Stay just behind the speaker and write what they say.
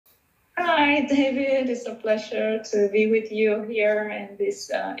Hi, David. It's a pleasure to be with you here in this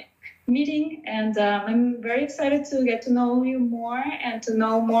meeting. And I'm very excited to get to know you more and to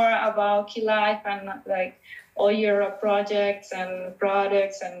know more about Key Life and like all your projects and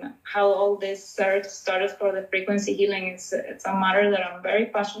products and how all this started for the frequency healing. It's a matter that I'm very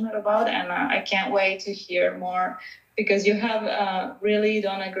passionate about, and I can't wait to hear more because you have really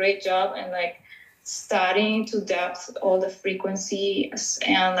done a great job and like studying to depth all the frequencies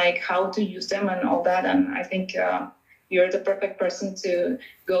and like how to use them and all that. And I think you're the perfect person to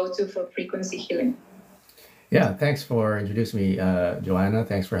go to for frequency healing. Yeah, thanks for introducing me, Joanna.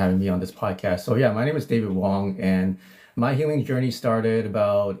 Thanks for having me on this podcast. So, yeah, my name is David Wong, and my healing journey started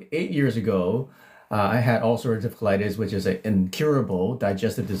about 8 years ago. I had ulcerative colitis, which is an incurable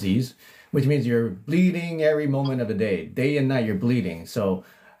digestive disease, which means you're bleeding every moment of the day and night. You're bleeding, so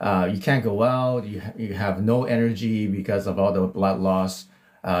you can't go out. You have no energy because of all the blood loss.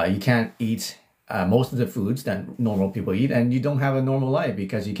 You can't eat most of the foods that normal people eat, and you don't have a normal life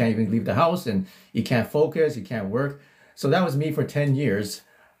because you can't even leave the house and you can't focus, you can't work. So that was me for 10 years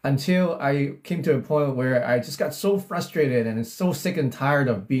until I came to a point where I just got so frustrated and so sick and tired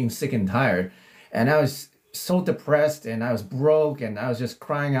of being sick and tired. And I was so depressed and I was broke and I was just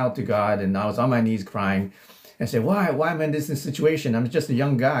crying out to God and I was on my knees crying and said, why am I in this situation? I'm just a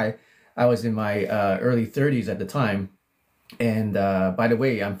young guy. I was in my early 30s at the time. And by the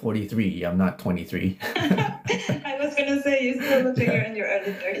way, I'm 43. I'm not 23. I was gonna say you still look like you're in your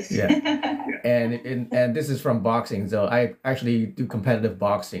early 30s. Yeah. And this is from boxing. So I actually do competitive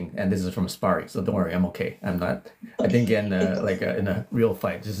boxing, and this is from sparring. So don't worry, I'm okay. I didn't get in in a real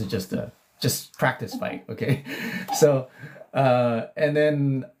fight. This is just practice fight. Okay. So and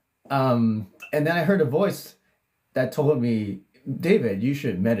then I heard a voice that told me, David, you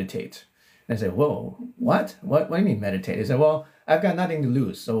should meditate. And I said, whoa, what? What do you mean meditate? He said, well, I've got nothing to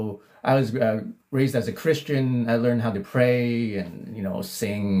lose. So I was raised as a Christian. I learned how to pray and,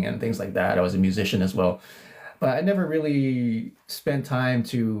 sing and things like that. I was a musician as well. But I never really spent time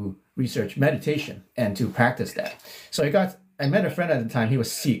to research meditation and to practice that. So I met a friend at the time. He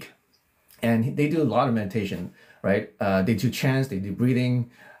was Sikh, and they do a lot of meditation, right? They do chants, they do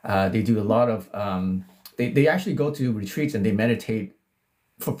breathing, they do a lot of, they actually go to retreats and they meditate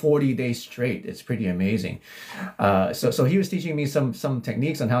for 40 days straight. It's pretty amazing. So he was teaching me some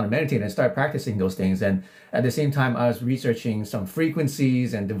techniques on how to meditate, and I started practicing those things. And at the same time, I was researching some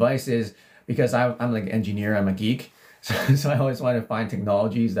frequencies and devices because I'm like an engineer, I'm a geek. So I always want to find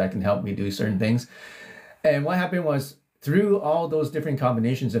technologies that can help me do certain things. And what happened was through all those different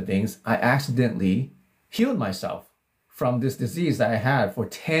combinations of things, I accidentally healed myself from this disease that I had for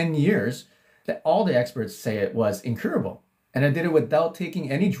 10 years that all the experts say it was incurable. And I did it without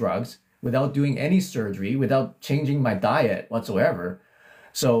taking any drugs, without doing any surgery, without changing my diet whatsoever.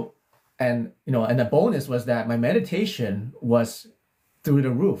 So, and the bonus was that my meditation was through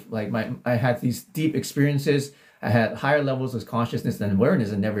the roof. I had these deep experiences. I had higher levels of consciousness and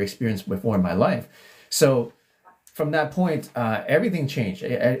awareness I never experienced before in my life. So from that point, everything changed.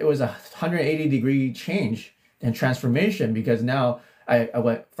 It was a 180-degree change and transformation because now I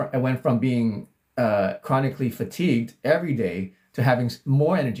went from being chronically fatigued every day to having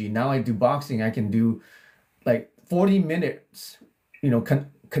more energy. Now I do boxing. I can do like 40 minutes,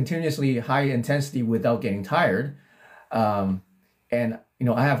 continuously high intensity without getting tired. And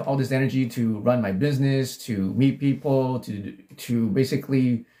I have all this energy to run my business, to meet people, to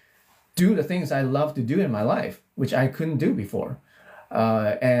basically do the things I love to do in my life, which I couldn't do before.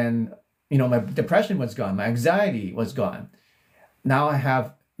 And my depression was gone, my anxiety was gone. Now I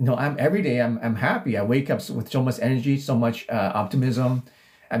have, I'm every day I'm happy. I wake up with so much energy, so much optimism.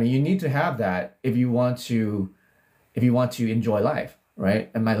 I mean, you need to have that if you want to enjoy life,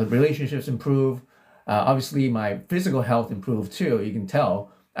 right? And my relationships improve. Obviously, my physical health improved too. You can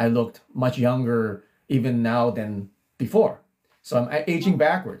tell I looked much younger even now than before. So I'm aging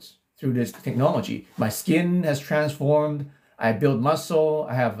backwards through this technology. My skin has transformed. I build muscle.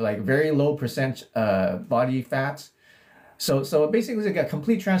 I have like very low percent body fats. So basically, it's like a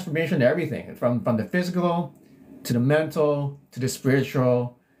complete transformation to everything from the physical to the mental to the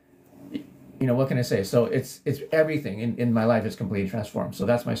spiritual. What can I say? So it's everything in my life is completely transformed. So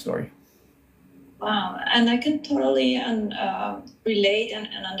that's my story. Wow, and I can totally relate and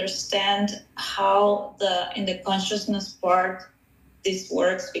understand how in the consciousness part this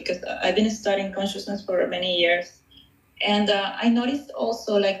works because I've been studying consciousness for many years, and I noticed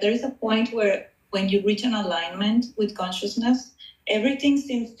also like there is a point where when you reach an alignment with consciousness, everything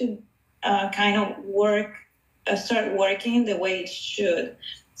seems to kind of start working the way it should.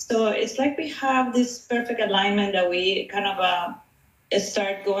 So it's like we have this perfect alignment that we kind of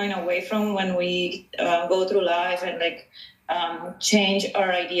start going away from when we go through life and like change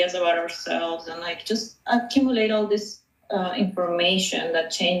our ideas about ourselves and like just accumulate all this information that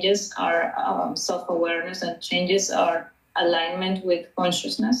changes our self-awareness and changes our alignment with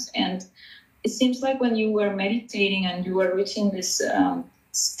consciousness. And it seems like when you were meditating and you were reaching this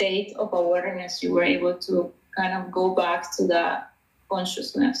state of awareness, you were able to kind of go back to that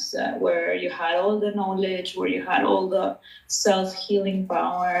consciousness where you had all the knowledge, where you had all the self-healing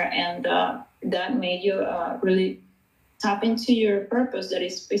power, and that made you really tap into your purpose, that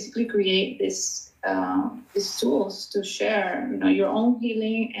is basically create these tools to share, your own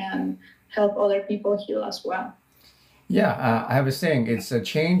healing and help other people heal as well. Yeah, I have a saying. It's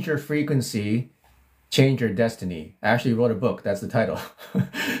change your frequency, change your destiny. I actually wrote a book. That's the title.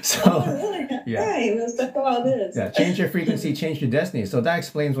 So, oh, really? Yeah. Hey, let's talk about this. Yeah, change your frequency, change your destiny. So that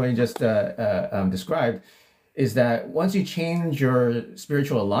explains what you just described. Is that once you change your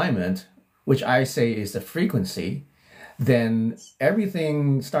spiritual alignment, which I say is the frequency, then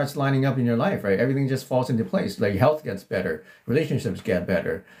everything starts lining up in your life, right? Everything just falls into place. Like health gets better, relationships get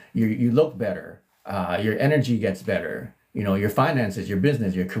better, you look better, your energy gets better, your finances, your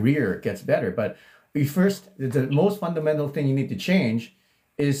business, your career gets better. But the most fundamental thing you need to change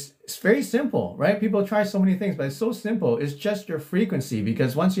is it's very simple, right? People try so many things, but it's so simple. It's just your frequency,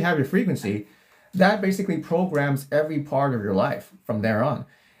 because once you have your frequency, that basically programs every part of your life from there on,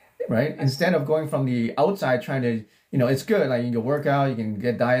 right? Instead of going from the outside trying to, it's good. Like you can work out, you can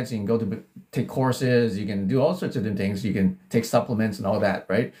get diets, you can go to take courses, you can do all sorts of different things. You can take supplements and all that,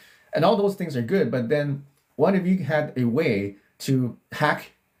 right? And all those things are good. But then what if you had a way to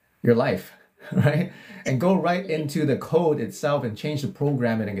hack your life, right? And go right into the code itself and change the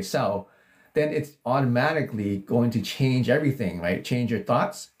program in Excel, then it's automatically going to change everything, right? Change your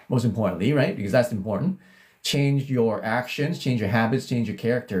thoughts, most importantly, right? Because that's important. Change your actions, change your habits, change your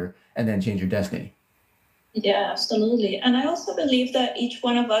character, and then change your destiny. Yeah, absolutely. And I also believe that each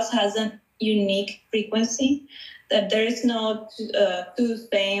one of us has a unique frequency, that there is no two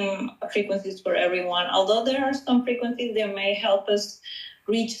same frequencies for everyone. Although there are some frequencies that may help us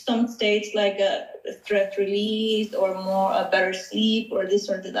reach some states like a stress release or more a better sleep or this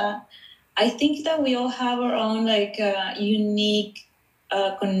or that. I think that we all have our own like unique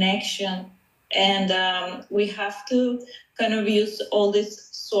connection, and we have to kind of use all these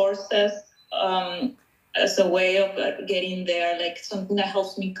sources as a way of getting there, like something that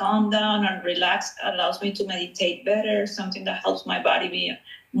helps me calm down and relax, allows me to meditate better, something that helps my body be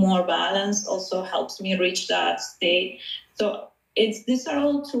more balanced, also helps me reach that state. So these are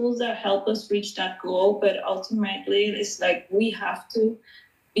all tools that help us reach that goal, but ultimately it's like we have to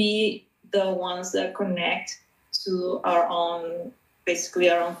be the ones that connect to our own, basically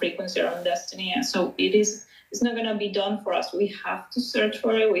our own frequency, our own destiny. And so it's not going to be done for us. We have to search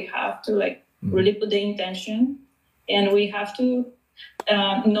for it. We have to really put the intention, and we have to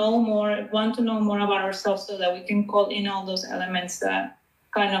want to know more about ourselves so that we can call in all those elements that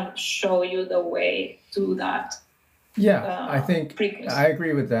kind of show you the way to that. Yeah, I think frequency. I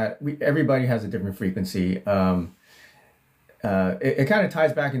agree with that. Everybody has a different frequency. It kind of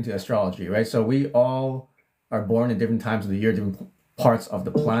ties back into astrology, right? So we all are born at different times of the year, different parts of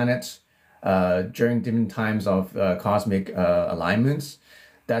the planet, during different times of cosmic alignments.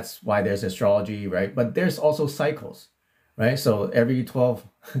 That's why there's astrology, right? But there's also cycles, right? So every 12,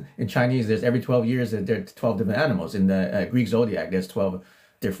 in Chinese, there's every 12 years, there are 12 different animals. In the Greek zodiac, there's 12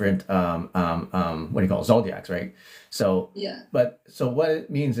 different, zodiacs, right? So, yeah. So what it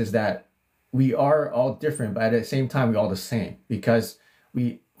means is that we are all different, but at the same time, we're all the same because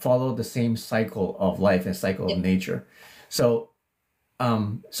we follow the same cycle of life and cycle of nature. So,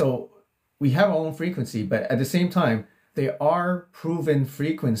 we have our own frequency, but at the same time, there are proven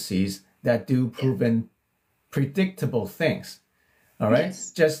frequencies that do proven predictable things. All right.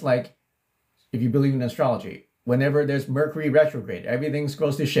 Yes. Just like if you believe in astrology, whenever there's Mercury retrograde, everything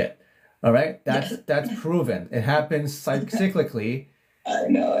goes to shit. All right. That's proven. It happens cyclically. I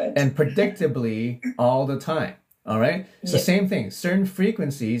know it. And predictably all the time. All right. So same thing, certain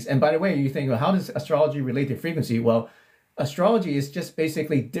frequencies. And by the way, you think, well, how does astrology relate to frequency? Well, astrology is just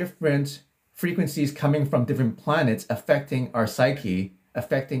basically different frequencies coming from different planets affecting our psyche,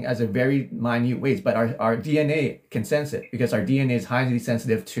 affecting as a very minute ways. But our DNA can sense it because our DNA is highly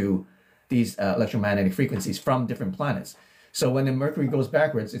sensitive to these electromagnetic frequencies from different planets. So when the Mercury goes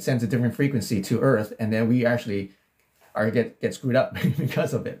backwards, it sends a different frequency to Earth, and then we actually get screwed up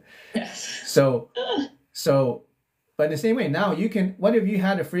because of it. Yes. But in the same way, now what if you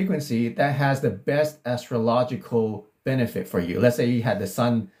had a frequency that has the best astrological benefit for you? Let's say you had the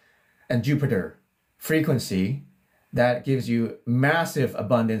Sun and Jupiter frequency, that gives you massive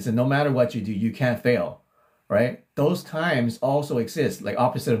abundance, and no matter what you do, you can't fail, right? Those times also exist, like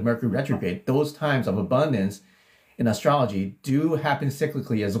opposite of Mercury retrograde. Those times of abundance in astrology do happen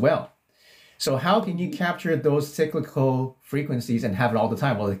cyclically as well. So how can you capture those cyclical frequencies and have it all the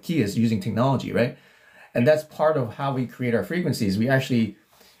time? Well, the key is using technology, right? And that's part of how we create our frequencies. We actually,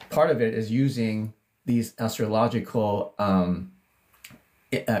 part of it is using these astrological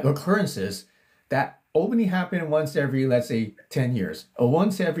occurrences that only happen once every, let's say, 10 years or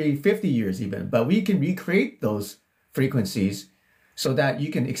once every 50 years even. But we can recreate those frequencies so that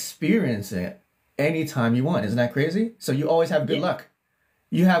you can experience it anytime you want. Isn't that crazy? So you always have good luck.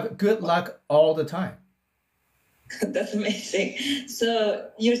 You have good luck all the time. That's amazing. So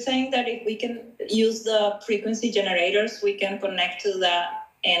you're saying that if we can use the frequency generators, we can connect to that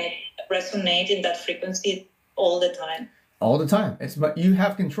and resonate in that frequency all the time. All the time. But you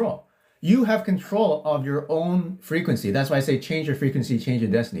have control. You have control of your own frequency. That's why I say change your frequency, change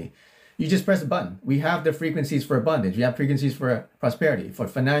your destiny. You just press a button. We have the frequencies for abundance. We have frequencies for prosperity, for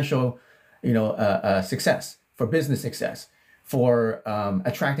financial, success, for business success, for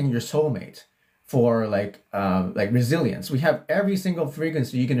attracting your soulmate, for like resilience. We have every single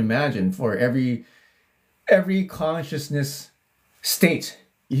frequency you can imagine for every consciousness state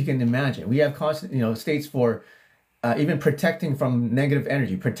you can imagine. We have constant, states for even protecting from negative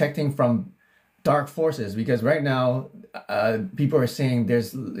energy, protecting from dark forces, because right now people are saying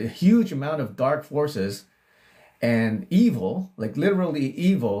there's a huge amount of dark forces and evil, like literally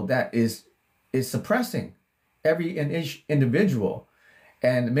evil, that is suppressing every individual.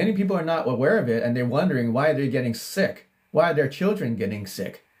 And many people are not aware of it, and they're wondering why they're getting sick. Why are their children getting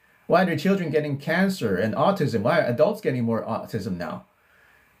sick? Why are their children getting cancer and autism? Why are adults getting more autism now?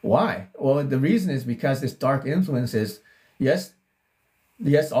 Why? Well, the reason is because this dark influences, yes,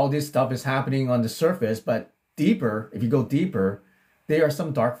 all this stuff is happening on the surface, but deeper, if you go deeper, there are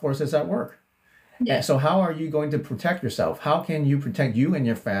some dark forces at work. Yeah. And so how are you going to protect yourself? How can you protect you and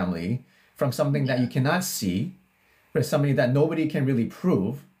your family from something that you cannot see, but something that nobody can really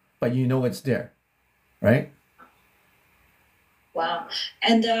prove, but you know it's there, right? Wow.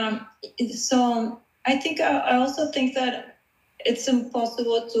 And so I think I also think that it's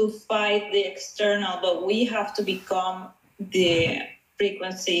impossible to fight the external, but we have to become the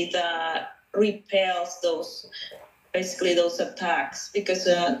frequency that repels those attacks, because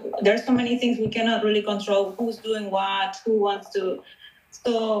there's so many things we cannot really control, who's doing what, who wants to.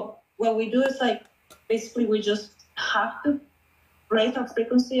 So what we do is basically we just have to raise our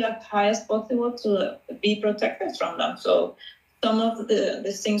frequency as high as possible to be protected from them. So some of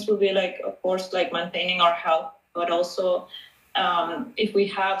these things will be of course, maintaining our health, but also if we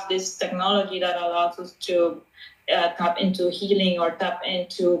have this technology that allows us to tap into healing or tap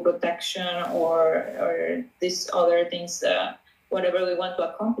into protection or these other things, whatever we want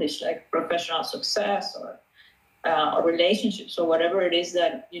to accomplish, like professional success or relationships or whatever it is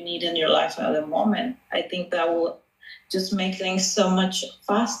that you need in your life at the moment, I think that will just make things so much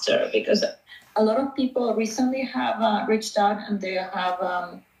faster, because a lot of people recently have reached out and they have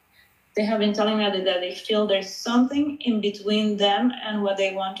been telling me that they feel there's something in between them and what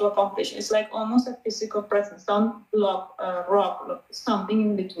they want to accomplish. It's like almost a physical presence, some rock, something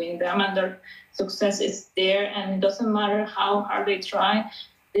in between them, and their success is there. And it doesn't matter how hard they try,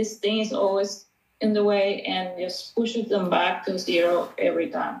 this thing is always in the way and just pushes them back to zero every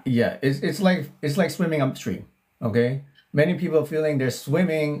time. Yeah, it's like swimming upstream. Okay, many people feeling they're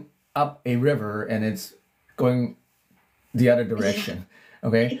swimming up a river and it's going the other direction.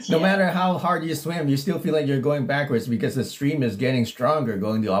 Okay, no matter how hard you swim, you still feel like you're going backwards because the stream is getting stronger,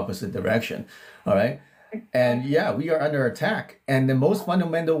 going the opposite direction. All right, and yeah, we are under attack, and the most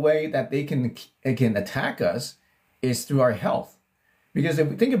fundamental way that they can attack us is through our health. Because if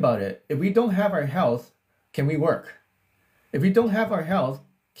we think about it, if we don't have our health, can we work? If we don't have our health,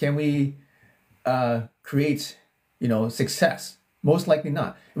 can we create, success? Most likely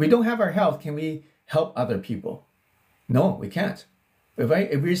not. If we don't have our health, can we help other people? No, we can't.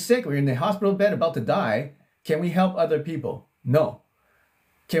 If we're sick, we're in the hospital bed about to die, can we help other people? No.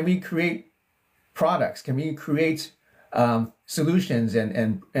 Can we create products? Can we create solutions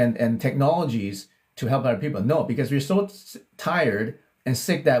and technologies to help other people? No, because we're so tired and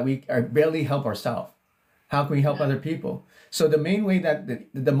sick that we barely help ourselves. How can we help other people? So the main way that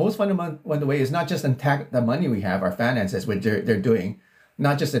the most fundamental way is not just attack the money we have, our finances, which they're doing,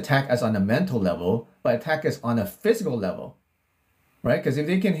 not just attack us on a mental level, but attack us on a physical level, right? Because if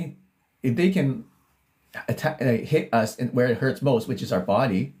they can attack, hit us where it hurts most, which is our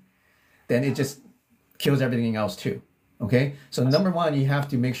body, then it just kills everything else too. Okay, so number one, you have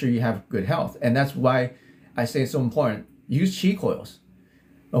to make sure you have good health, and that's why I say it's so important. Use chi coils.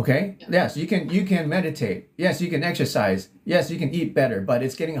 Okay. Yes, you can meditate. Yes, you can exercise. Yes, you can eat better. But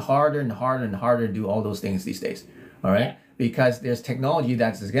it's getting harder and harder and harder to do all those things these days. All right, because there's technology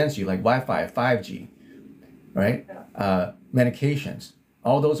that's against you, like Wi-Fi, 5G, right? Medications.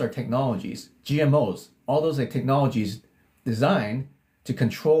 All those are technologies. GMOs. All those are technologies designed to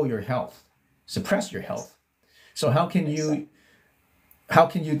control your health, suppress your health. So how can you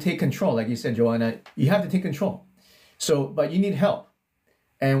take control? Like you said, Joanna, you have to take control. So, but you need help.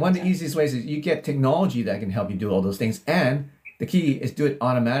 And one of the easiest ways is you get technology that can help you do all those things. And the key is do it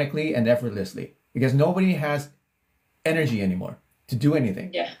automatically and effortlessly, because nobody has energy anymore to do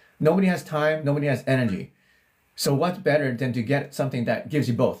anything. Yeah. Nobody has time. Nobody has energy. So what's better than to get something that gives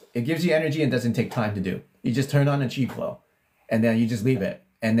you both? It gives you energy and doesn't take time to do. You just turn on a chi coil and then you just leave it.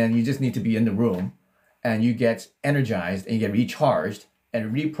 And then you just need to be in the room and you get energized and you get recharged, and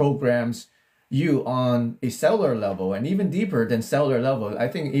it reprograms you on a cellular level, and even deeper than cellular level. I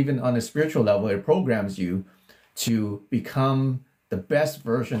think even on a spiritual level, it programs you to become the best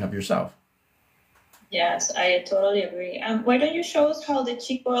version of yourself. Yes, I totally agree. Why don't you show us how the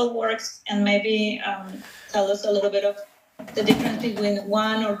chi coil works, and maybe tell us a little bit of the difference between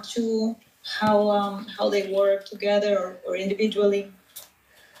one or two, how they work together or individually?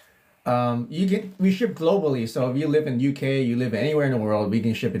 We ship globally. So if you live in UK, you live anywhere in the world, we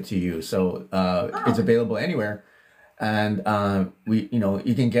can ship it to you. So it's available anywhere, and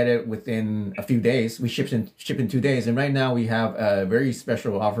you can get it within a few days. We ship in 2 days, and right now we have a very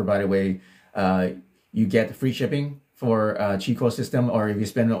special offer. By the way, you get free shipping for Chi coil system, or if you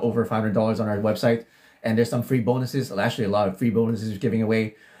spend over $500 on our website, and there's some free bonuses. Actually, a lot of free bonuses we're giving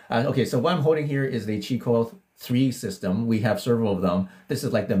away. Okay, so what I'm holding here is the Chi coil 3 system. We have several of them. This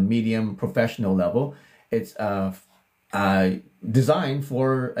is like the medium professional level. It's designed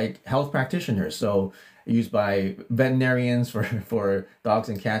for like health practitioners. So used by veterinarians for dogs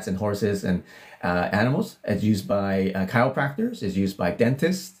and cats and horses and animals. It's used by chiropractors. It's used by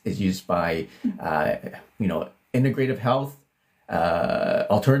dentists. It's used by integrative health,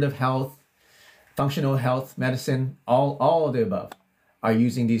 alternative health, functional health medicine. All of the above are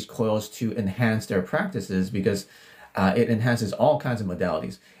using these coils to enhance their practices, because it enhances all kinds of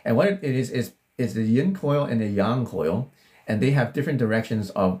modalities. And what it is the yin coil and the yang coil, and they have different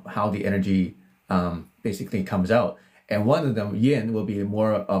directions of how the energy basically comes out. And one of them, yin, will be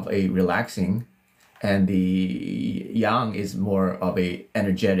more of a relaxing, and the yang is more of a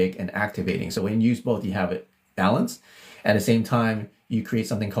energetic and activating. So when you use both, you have it balanced. At the same time, you create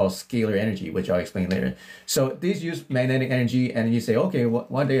something called scalar energy, which I'll explain later. So these use magnetic energy, and you say, okay, what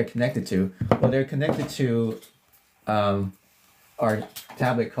are they connected to? Well, they're connected to our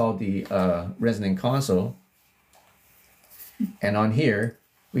tablet called the resonant console. And on here,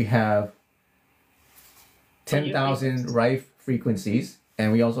 we have 10,000 rife frequencies,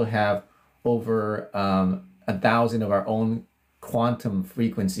 and we also have over 1,000 of our own quantum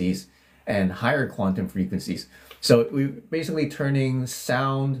frequencies and higher quantum frequencies. So we're basically turning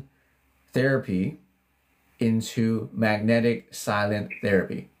sound therapy into magnetic silent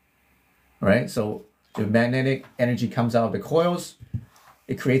therapy. All right? So the magnetic energy comes out of the coils.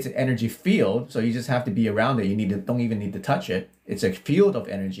 It creates an energy field. So you just have to be around it. Don't even need to touch it. It's a field of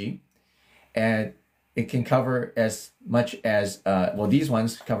energy, and it can cover as much as these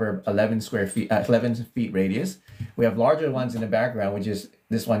ones cover 11 feet radius. We have larger ones in the background, which is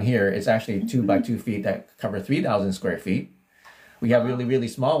this one here. It's actually 2 by 2 feet that cover 3,000 square feet. We have really, really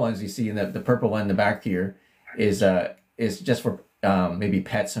small ones. You see in the purple one in the back here is just for maybe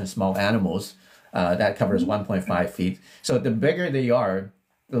pets and small animals. That covers 1.5 feet. So the bigger they are,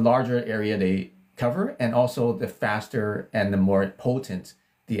 the larger area they cover, and also the faster and the more potent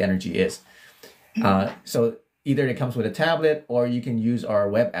the energy is. So either it comes with a tablet, or you can use our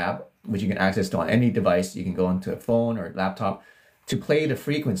web app, which you can access to on any device. You can go onto a phone or laptop to play the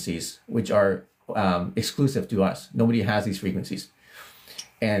frequencies, which are exclusive to us. Nobody has these frequencies.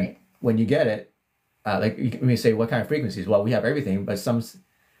 And when you get it, like you may say, what kind of frequencies? Well, we have everything, but some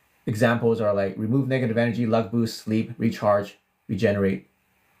examples are like remove negative energy, luck boost, sleep, recharge, regenerate,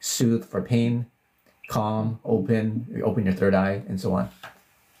 soothe for pain, calm, open your third eye, and so on.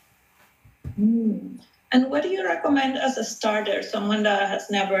 And what do you recommend as a starter, someone that has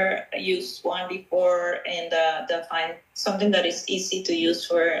never used one before, and find something that is easy to use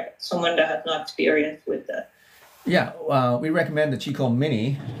for someone that has no experience with that? Yeah, we recommend the Chi coil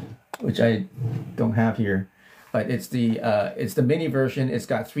Mini, which I don't have here, but it's the mini version. It's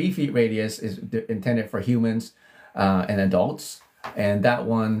got 3 feet radius. Is intended for humans and adults, and that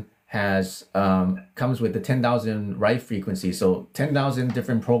one has comes with the 10,000 rife frequencies. So 10,000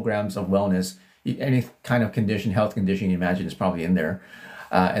 different programs of wellness Any kind of condition, health condition you imagine is probably in there.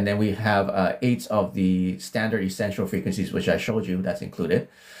 And then we have 8 of the standard essential frequencies, which I showed you, that's included.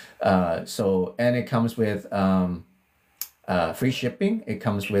 And it comes with free shipping. It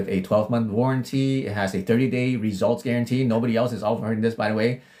comes with a 12-month warranty. It has a 30-day results guarantee. Nobody else is offering this, by the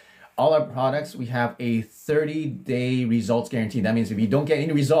way. All our products, we have a 30-day results guarantee. That means if you don't get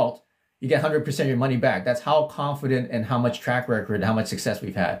any result, you get 100% of your money back. That's how confident and how much track record, how much success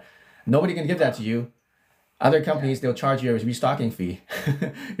we've had. Nobody can give that to you. Other companies, they'll charge you a restocking fee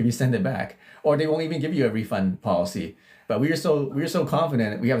if you send it back, or they won't even give you a refund policy. But we're so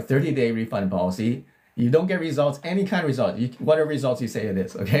confident. We have a 30-day refund policy. You don't get results, any kind of result, whatever results you say it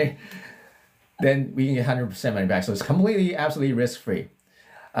is, okay? Then we can get 100% money back. So it's completely, absolutely risk-free.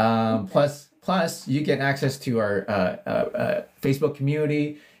 Plus, you get access to our Facebook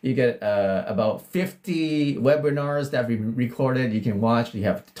community. You get about 50 webinars that we recorded. You can watch. You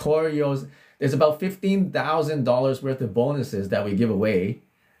have tutorials. There's about $15,000 worth of bonuses that we give away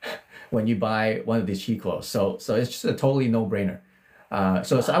when you buy one of these Chico. So it's just a totally no-brainer.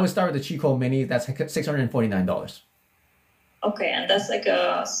 So I would start with the Chico Mini. That's $649. Okay, and that's like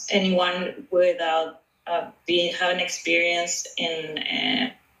anyone without having experience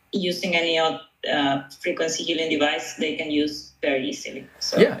in using any frequency healing device, they can use very easily.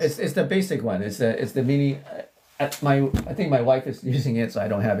 So yeah, it's the basic one. It's the Mini. I think my wife is using it, so I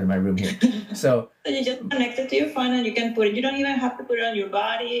don't have it in my room here. So you just connect it to your phone and you can put it. You don't even have to put it on your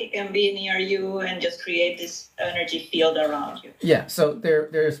body. It can be near you and just create this energy field around you. Yeah, so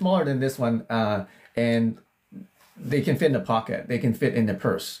they're smaller than this one, and they can fit in the pocket. They can fit in the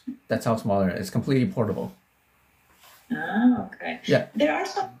purse. That's how small it is. It's completely portable. Ah, okay. Yeah. There are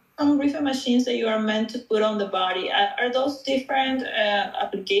some refill machines that you are meant to put on the body. Are those different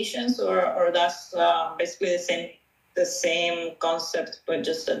applications, or that's basically the same concept, but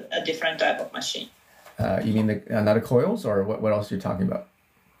just a different type of machine? You mean another coils, or what else are you talking about?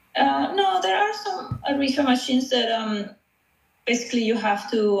 No, there are some refill machines that basically you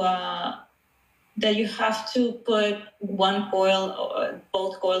have to put one coil or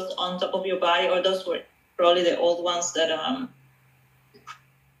both coils on top of your body, or those were probably the old ones that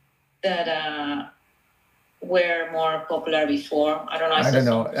were more popular before. I don't know. I don't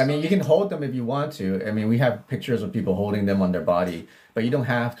know. I mean, you can hold them if you want to. I mean, we have pictures of people holding them on their body, but you don't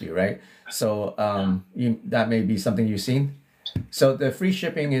have to, right? So that may be something you've seen. So the free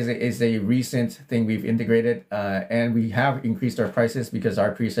shipping is a recent thing we've integrated, and we have increased our prices because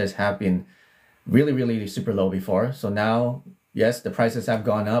our presets have been really, really super low before. So now, yes, the prices have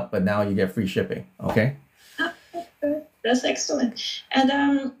gone up, but now you get free shipping. Okay. That's excellent. And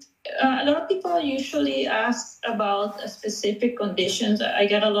a lot of people usually ask about specific conditions. I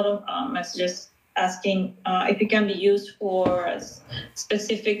get a lot of messages asking if it can be used for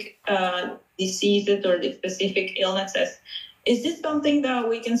specific diseases or the specific illnesses. Is this something that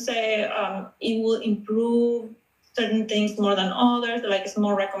we can say it will improve certain things more than others? Like it's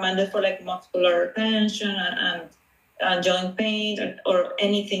more recommended for like muscular tension and joint pain, or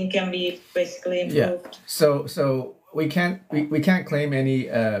anything can be basically improved? Yeah. So we can't claim any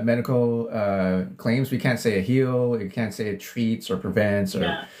medical claims. We can't say it heals. We can't say it treats or prevents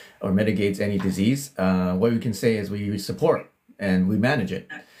or mitigates any disease. What we can say is we support and we manage it.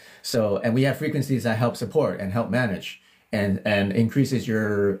 So, and we have frequencies that help support and help manage and increases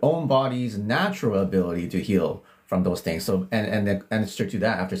your own body's natural ability to heal from those things. So, and strict to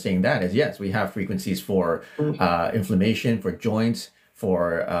that, after saying that, is yes, we have frequencies for inflammation, for joints,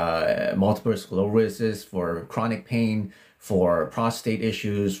 for multiple sclerosis, for chronic pain, for prostate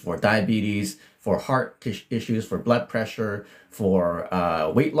issues, for diabetes, for heart issues, for blood pressure, for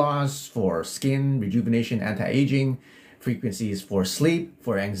weight loss, for skin rejuvenation, anti-aging, frequencies for sleep,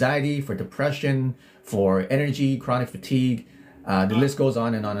 for anxiety, for depression, for energy, chronic fatigue. The list goes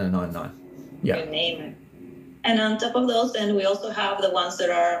on and on and on and on. Yeah. You name it. And on top of those, then we also have the ones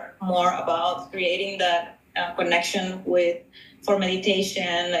that are more about creating that connection for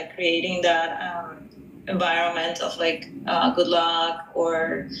meditation, like creating that environment of like good luck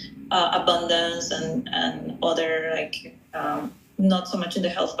or abundance and other like not so much in the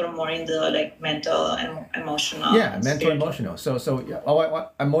health, but more in the like mental and emotional. Yeah, mental, emotional. So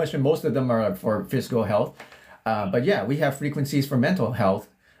most of them are for physical health, but yeah, we have frequencies for mental health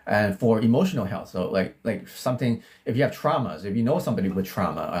and for emotional health. So like something, if you have traumas, if you know somebody with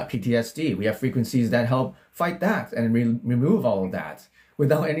trauma, PTSD, we have frequencies that help fight that and remove all of that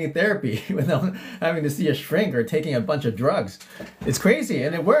without any therapy, without having to see a shrink or taking a bunch of drugs. It's crazy,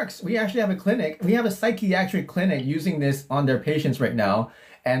 and it works. We actually have a clinic. We have a psychiatric clinic using this on their patients right now.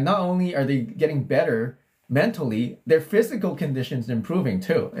 And not only are they getting better, mentally, their physical conditions improving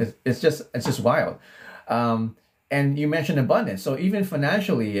too. It's just wild. And you mentioned abundance. So even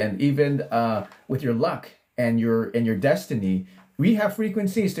financially and even with your luck and your destiny, we have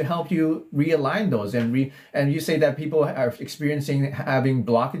frequencies to help you realign those and you say that people are experiencing having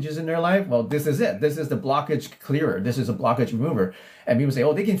blockages in their life. Well, this is it. This is the blockage clearer. This is a blockage remover. And people say,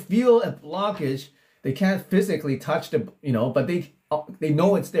 oh, they can feel a blockage. They can't physically touch but they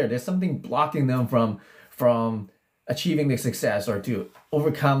know it's there. There's something blocking them from achieving the success or to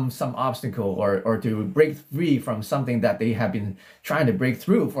overcome some obstacle or to break free from something that they have been trying to break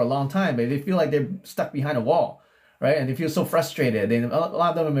through for a long time, but they feel like they're stuck behind a wall, right? And they feel so frustrated. And a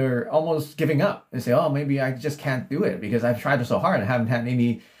lot of them are almost giving up. They say, oh, maybe I just can't do it because I've tried so hard and haven't had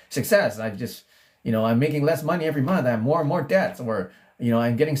any success. I've just, I'm making less money every month. I have more and more debts, or,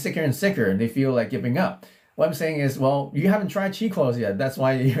 I'm getting sicker and sicker, and they feel like giving up. What I'm saying is, well, you haven't tried cheat codes yet. That's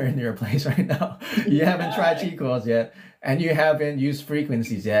why you're in your place right now. You haven't tried cheat codes yet, and you haven't used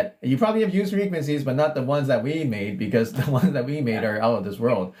frequencies yet. You probably have used frequencies, but not the ones that we made, because the ones that we made are out of this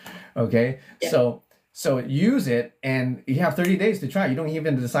world. Okay? Yeah. So use it, and you have 30 days to try. You don't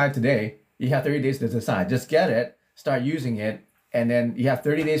even decide today. You have 30 days to decide. Just get it, start using it, and then you have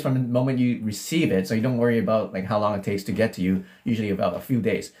 30 days from the moment you receive it, so you don't worry about like how long it takes to get to you, usually about a few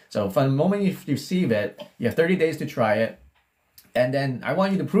days. So from the moment you receive it, you have 30 days to try it, and then I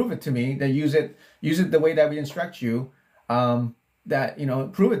want you to prove it to me that use it the way that we instruct you,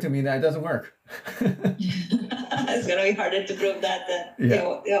 that, prove it to me that it doesn't work. It's going to be harder to prove that than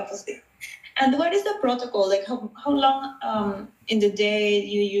the opposite. And what is the protocol? Like how long in the day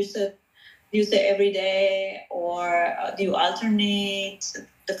you use it? Use it every day, or do you alternate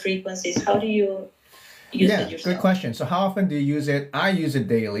the frequencies? How do you use it yourself? Good question. So how often do you use it? I use it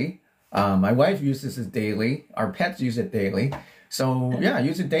daily. My wife uses it daily. Our pets use it daily. So I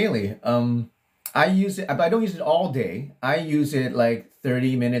use it daily. I use it, but I don't use it all day. I use it like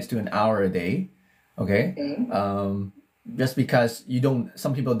 30 minutes to an hour a day. Okay. Just because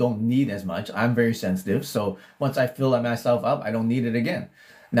some people don't need as much. I'm very sensitive. So once I fill myself up, I don't need it again.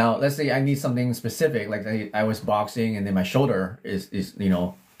 Now, let's say I need something specific, like I was boxing and then my shoulder is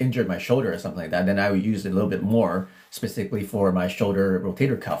injured my shoulder or something like that. Then I would use it a little bit more specifically for my shoulder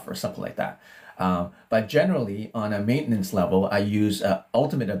rotator cuff or something like that. But generally, on a maintenance level, I use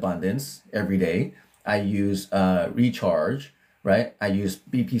Ultimate Abundance every day. I use Recharge, right? I use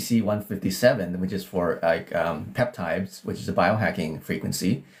BPC 157, which is for like peptides, which is a biohacking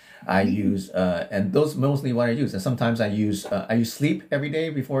frequency. I use and those mostly what I use, and sometimes I use sleep every day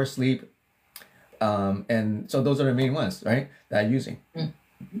before sleep, and so those are the main ones, right, that I'm using.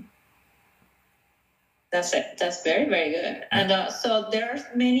 That's it. That's very, very good. And so there are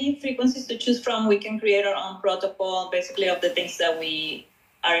many frequencies to choose from. We can create our own protocol, basically, of the things that we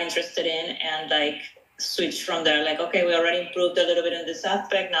are interested in, and like switch from there. Like, okay, we already improved a little bit in this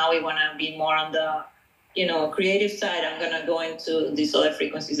aspect. Now we want to be more on the creative side. I'm going to go into these other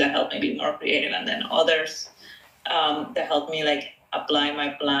frequencies that help me be more creative, and then others that help me like apply my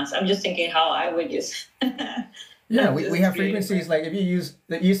plans. I'm just thinking how I would use. we have frequencies like if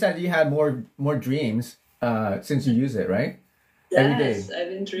you said you had more dreams since you use it, right? Yes, every day. I've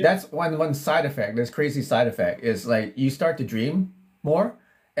been dreaming. That's one side effect. This crazy side effect is like you start to dream more,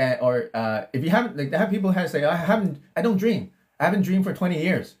 or if you haven't, like, have people say I don't dream. I haven't dreamed for 20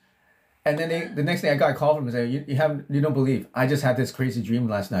 years. And then the next day I got a call from them and say, you don't believe. I just had this crazy dream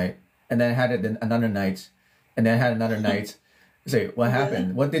last night. And then I had it another night. And then I had another night. I say, what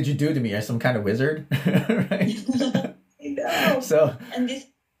happened? What did you do to me? Are some kind of wizard? Right? I know. So, and this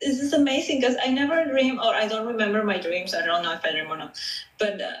is amazing because I never dream, or I don't remember my dreams. I don't know if I dream or not.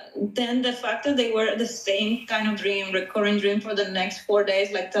 But then the fact that they were the same kind of dream, recurring dream for the next 4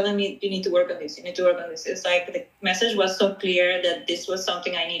 days, like telling me, you need to work on this, you need to work on this. It's like the message was so clear that this was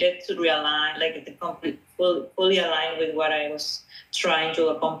something I needed to realign, like the fully align with what I was trying to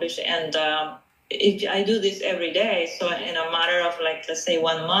accomplish. And if I do this every day, so in a matter of like, let's say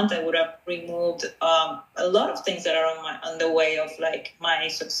 1 month, I would have removed a lot of things that are on the way of like my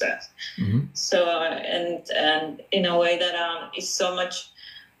success. Mm-hmm. So, and in a way that is so much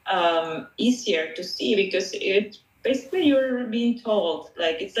easier to see, because it basically you're being told,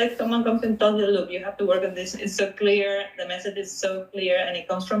 like, it's like someone comes and tells you, look, you have to work on this. It's so clear. The message is so clear, and it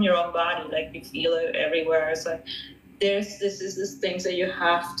comes from your own body. Like you feel it everywhere. It's like, this things that you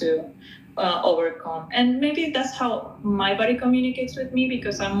have to overcome. And maybe that's how my body communicates with me,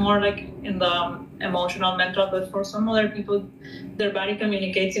 because I'm more like in the emotional, mental, but for some other people, their body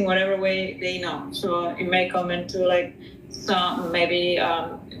communicates in whatever way they know. So it may come into like some maybe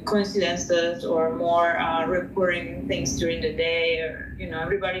coincidences or more recurring things during the day, or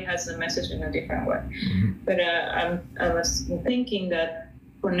everybody has a message in a different way. But I was thinking that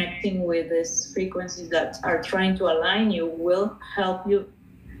connecting with these frequencies that are trying to align you will help you.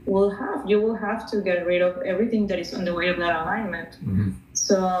 You will have to get rid of everything that is on the way of that alignment.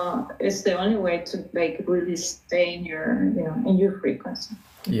 So it's the only way to really stay in your frequency.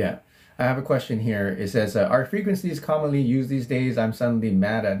 Yeah. I have a question here. It says, are frequencies commonly used these days? I'm suddenly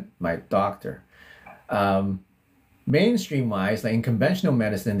mad at my doctor. Mainstream wise, like in conventional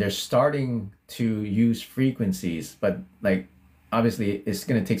medicine, they're starting to use frequencies, but like obviously it's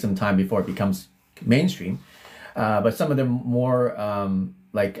going to take some time before it becomes mainstream. But some of the more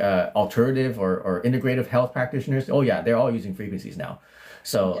alternative or integrative health practitioners, oh yeah, they're all using frequencies now.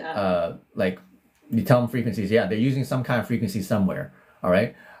 So like you tell them frequencies, yeah, they're using some kind of frequency somewhere. All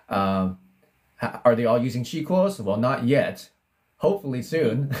right. Are they all using chi quos? Well, not yet. Hopefully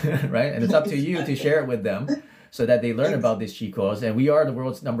soon, right? And it's up to you to share it with them so that they learn about these chi quos. And we are the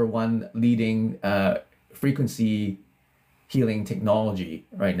world's #1 leading frequency healing technology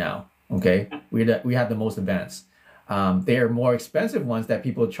right now. Okay, we have the most advanced. They are more expensive ones that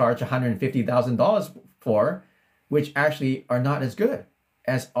people charge $150,000 for, which actually are not as good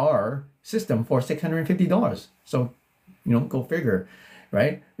as our system for $650. So, go figure,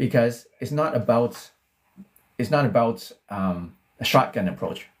 right? Because it's not about a shotgun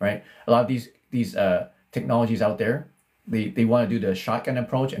approach, right? A lot of these technologies out there, they want to do the shotgun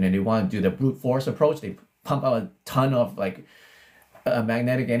approach, and then they want to do the brute force approach. They pump out a ton of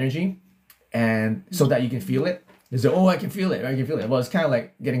magnetic energy, and so that you can feel it. They say, "Oh, I can feel it. I can feel it." Well, it's kind of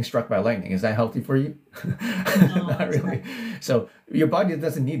like getting struck by lightning. Is that healthy for you? No, not really. So your body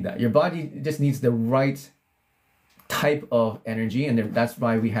doesn't need that. Your body just needs the right type of energy, and that's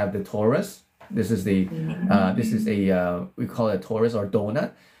why we have the torus. This is we call it a torus or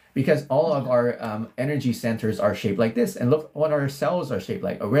donut, because all of our energy centers are shaped like this. And look what our cells are shaped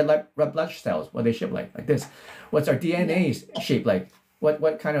like. Red blood cells, what they shape like this. What's our DNA shaped like?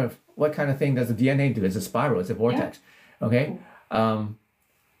 What kind of thing does the DNA do? It's a spiral. It's a vortex. Yeah. Okay.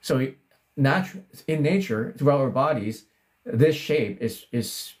 So in nature, throughout our bodies, this shape is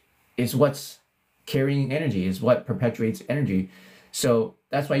what's carrying energy. Is what perpetuates energy. So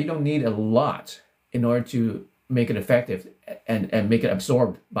that's why you don't need a lot in order to make it effective and make it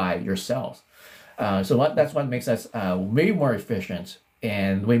absorbed by your cells. That's what makes us way more efficient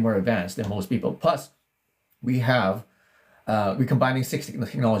and way more advanced than most people. Plus, we're combining 6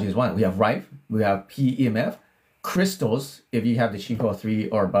 technologies in one. We have RIFE, we have PEMF, crystals, if you have the Qi 3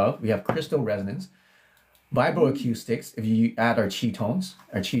 or above. We have crystal resonance, vibroacoustics, if you add our Qi tones.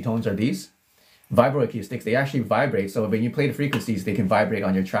 Our Qi tones are these. Vibroacoustics, they actually vibrate. So when you play the frequencies, they can vibrate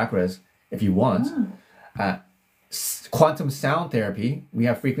on your chakras if you want. Quantum sound therapy, we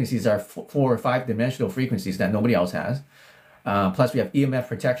have frequencies that are 4 or 5 dimensional frequencies that nobody else has. Plus we have EMF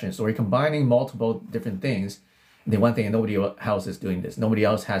protection. So we're combining multiple different things. The one thing, nobody else is doing this. Nobody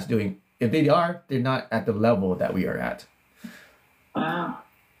else has doing. If they are, they're not at the level that we are at. Wow.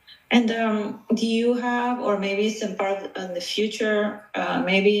 And do you have, or maybe some part in the future,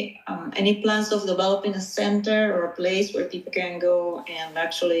 any plans of developing a center or a place where people can go and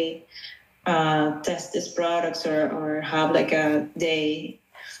actually test these products, or have like a day?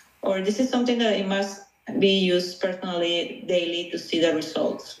 Or this is something that it must be used personally daily to see the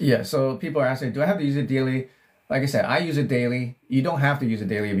results? Yeah, so people are asking, do I have to use it daily? Like I said, I use it daily. You don't have to use it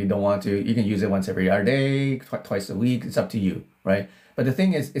daily if you don't want to. You can use it once every other day, twice a week. It's up to you, right? But the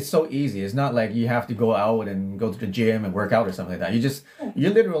thing is, it's so easy. It's not like you have to go out and go to the gym and work out or something like that. You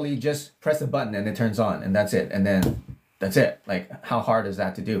literally just press a button and it turns on, and that's it. And then that's it. Like, how hard is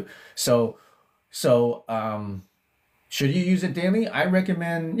that to do? So should you use it daily? I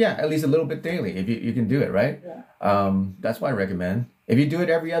recommend, at least a little bit daily if you can do it, right? Yeah. That's what I recommend. If you do it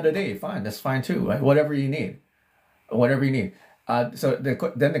every other day, fine. That's fine too, right? Whatever you need. So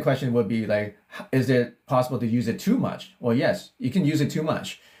then the question would be like, is it possible to use it too much? Well, yes, you can use it too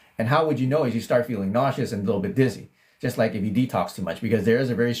much. And how would you know? Is you start feeling nauseous and a little bit dizzy, just like if you detox too much, because there is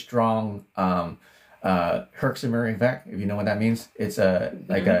a very strong Herxheimer effect, if you know what that means. It's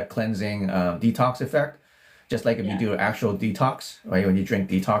like a cleansing detox effect, just like if you do an actual detox, right? When you drink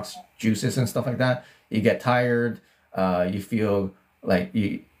detox juices and stuff like that, you get tired, you feel like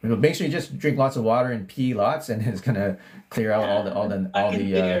make sure you just drink lots of water and pee lots, and it's gonna clear out all the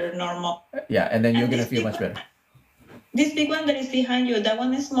normal. Yeah, and then you're gonna feel much better. This big one that is behind you, that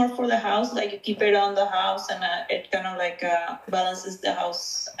one is more for the house. Like you keep it on the house, and it kind of like balances the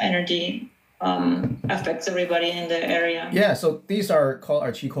house energy. affects everybody in the area. Yeah, so these are called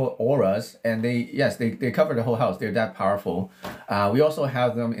our Chico auras, and they cover the whole house. They're that powerful. We also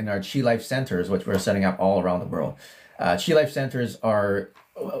have them in our Chi Life centers, which we're setting up all around the world. Chi Life centers are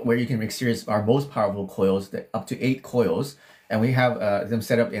where you can experience our most powerful coils, up to 8 coils, and we have them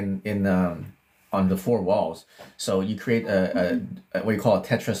set up in on the 4 walls. So you create a what you call a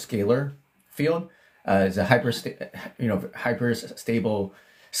tetrascalar field. It's a hyper stable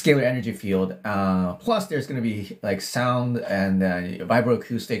scalar energy field. Plus, there's going to be like sound and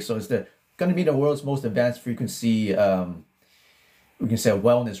vibroacoustics. So it's going to be the world's most advanced frequency. We can say a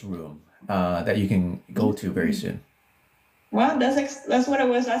wellness room that you can go to very soon. Well, that's what I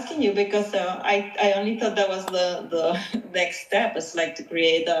was asking you, because I only thought that was the next step. It's like to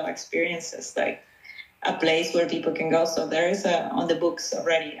create experiences, like a place where people can go. So there is on the books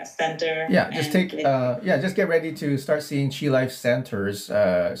already a center. Yeah, just get ready to start seeing Chi Life centers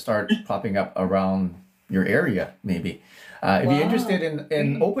start popping up around your area. Maybe if you're interested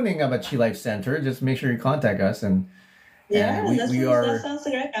in opening up a Chi Life center, just make sure you contact us and. Yeah, that sounds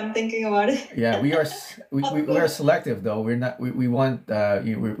great. I'm thinking about it. Yeah, we are selective though. We're not. We want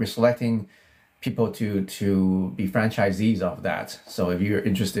we're selecting people to be franchisees of that. So if you're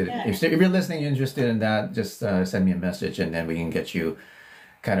interested, if you're listening, you're interested in that, just send me a message, and then we can get you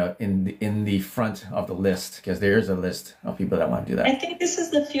kind of in the front of the list, because there is a list of people that want to do that. I think this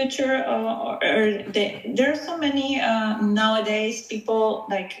is the future. There are so many nowadays people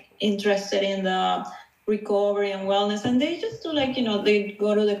like interested in the recovery and wellness, and they just do like they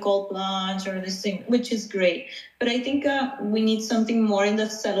go to the cold plunge or this thing, which is great, but I think we need something more in the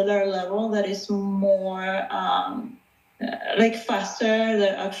cellular level that is more like faster,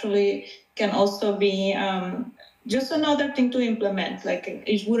 that actually can also be just another thing to implement. Like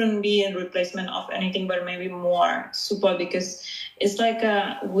it wouldn't be a replacement of anything, but maybe more support, because it's like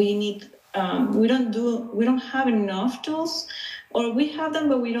we don't have enough tools, or we have them,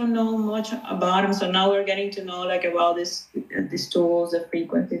 but we don't know much about them. So now we're getting to know like about these tools, the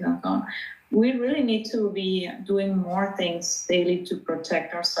frequencies, and so on. We really need to be doing more things daily to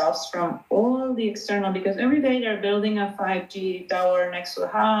protect ourselves from all the external, because every day they're building a 5G tower next to a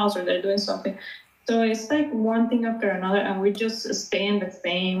house, or they're doing something. So it's like one thing after another, and we just stay in the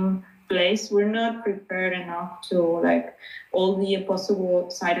same place. We're not prepared enough to like all the possible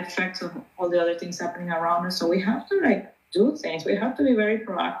side effects of all the other things happening around us. So we have to like do things. We have to be very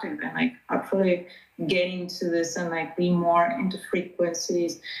proactive and like actually get into this and like be more into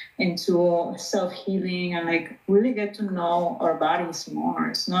frequencies, into self-healing, and like really get to know our bodies more.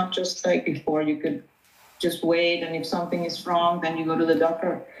 It's not just like before you could just wait, and if something is wrong, then you go to the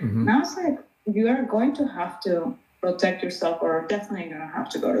doctor. Mm-hmm. Now it's like you are going to have to protect yourself, or definitely going to have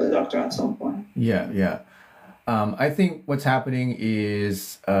to go to the doctor at some point. Yeah. I think what's happening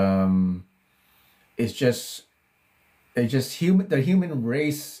is the human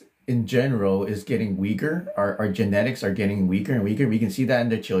race in general is getting weaker. Our genetics are getting weaker and weaker. We can see that in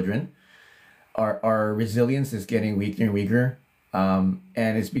the children. Our resilience is getting weaker and weaker. And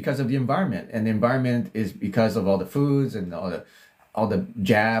it's because of the environment. And the environment is because of all the foods and all the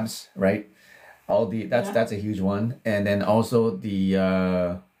jabs, right? That's a huge one. And then also the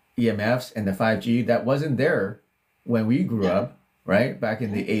EMFs and the 5G that wasn't there when we grew up, right? Back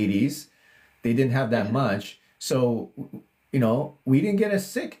in the 80s. They didn't have that much. So, we didn't get as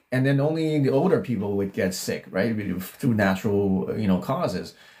sick, and then only the older people would get sick, right? Through natural,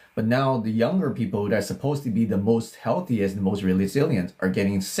 causes. But now the younger people that are supposed to be the most healthiest and most resilient are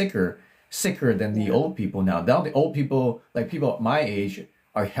getting sicker than the old people now. Now the old people, like people my age,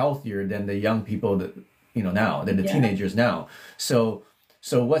 are healthier than the young people that, now, than the teenagers now. So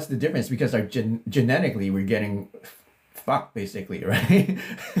what's the difference? Because our genetically we're getting fuck, basically, right?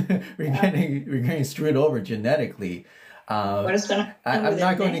 we're getting screwed over genetically. I'm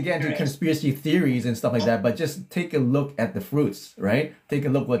not going to get into conspiracy theories and stuff like that, but just take a look at the fruits, right? Take a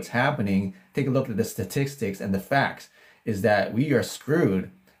look what's happening. Take a look at the statistics and the facts. Is that we are screwed,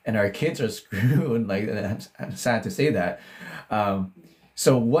 and our kids are screwed. Like, I'm sad to say that.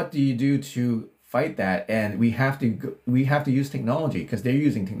 So what do you do to fight that? And we have to use technology, because they're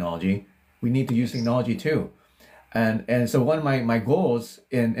using technology. We need to use technology too. And so one of my goals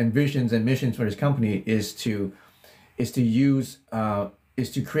and visions and missions for this company is to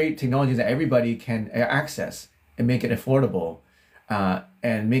create technologies that everybody can access and make it affordable,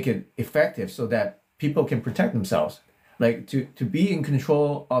 and make it effective, so that people can protect themselves. Like to be in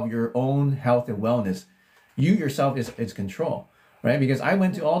control of your own health and wellness, you yourself is control, right? Because I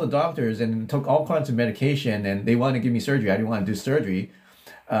went to all the doctors and took all kinds of medication, and they wanted to give me surgery. I didn't want to do surgery,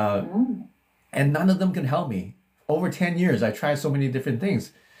 and none of them can help me. Over 10 years, I tried so many different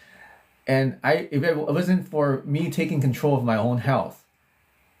things, And if it wasn't for me taking control of my own health,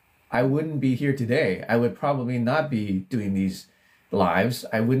 I wouldn't be here today. I would probably not be doing these lives.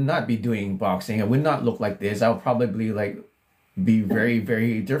 I would not be doing boxing. I would not look like this. I would probably like be very,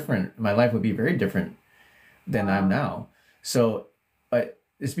 very different. My life would be very different than I'm now. So, but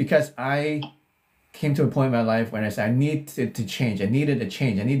it's because I came to a point in my life when I said I needed to change. I needed a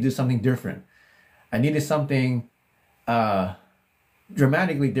change. I need to do something different. I needed something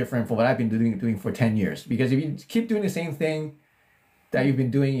dramatically different from what I've been doing for 10 years. Because if you keep doing the same thing that you've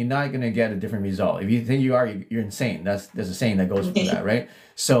been doing, you're not going to get a different result. If you think you are, you're insane. There's a saying that goes for that, right?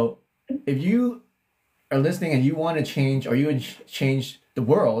 So if you are listening and you want to change, or you want to change the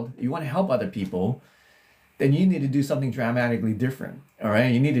world, you want to help other people, then you need to do something dramatically different. All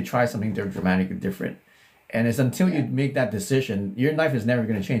right, you need to try something dramatically different. And it's until you make that decision, your life is never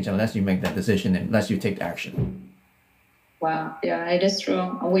going to change unless you make that decision, unless you take action. Wow, yeah, it is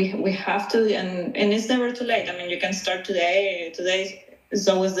true. We have to, and it's never too late. I mean, you can start today. Today is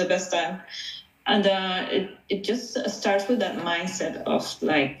always the best time, and it just starts with that mindset of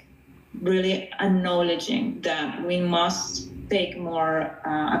like really acknowledging that we must take more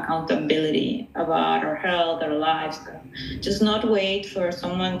accountability about our health, our lives. Just not wait for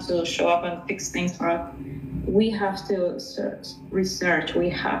someone to show up and fix things for us. We have to research. We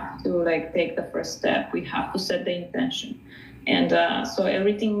have to like take the first step. We have to set the intention, and so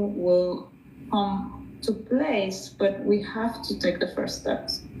everything will come to place. But we have to take the first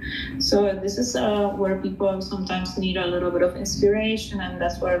steps. So this is where people sometimes need a little bit of inspiration, and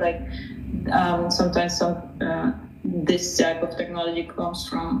that's where like sometimes this type of technology comes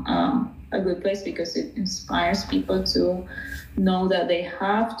from a good place, because it inspires people to know that they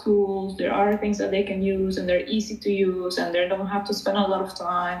have tools, there are things that they can use, and they're easy to use, and they don't have to spend a lot of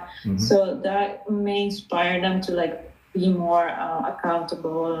time. So that may inspire them to like be more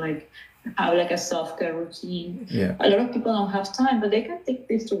accountable, like have like a self-care routine. A lot of people don't have time, but they can take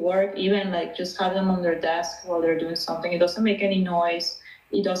this to work, even like just have them on their desk while they're doing something. It doesn't make any noise.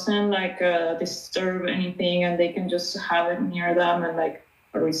 It doesn't like disturb anything, and they can just have it near them and like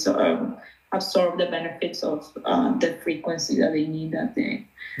absorb the benefits of the frequency that they need that day.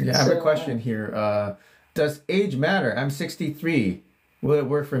 Yeah, I have a question here. Does age matter? I'm 63. Will it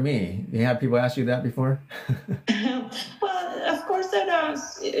work for me? You have people ask you that before? Well, of course,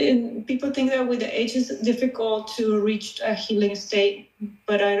 that people think that with the age it's difficult to reach a healing state,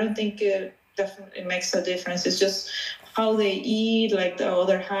 but I don't think it definitely makes a difference. It's just how they eat, like the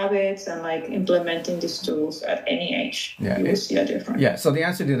other habits, and like implementing these tools at any age. You will see a difference. Yeah, so the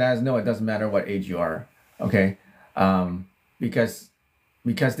answer to that is no, it doesn't matter what age you are, okay? Because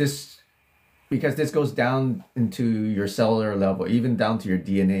this goes down into your cellular level, even down to your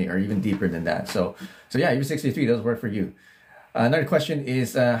DNA, or even deeper than that. So yeah, you're 63, it does work for you. Another question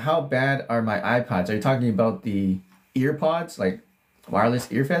is, how bad are my iPods? Are you talking about the ear pods, like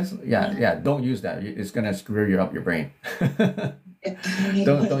wireless earphones? Yeah, don't use that. It's gonna screw up your brain.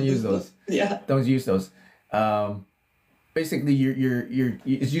 don't use those. Don't use those. Basically,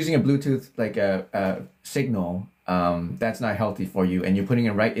 it's using a Bluetooth like a signal that's not healthy for you, and you're putting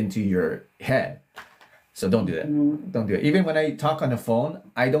it right into your head. So don't do that. Don't do it. Even when I talk on the phone,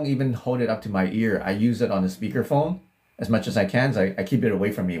 I don't even hold it up to my ear. I use it on the speakerphone as much as I can. So I keep it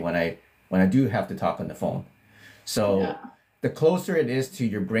away from me when I do have to talk on the phone. So the closer it is to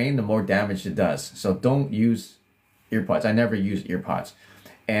your brain, the more damage it does. So don't use earpods. I never use earpods.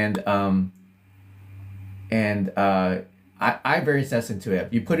 And I'm very sensitive to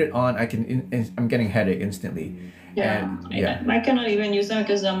it. You put it on, I'm getting headache instantly. I cannot even use them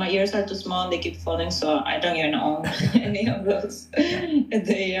because my ears are too small and they keep falling, so I don't even own any of those.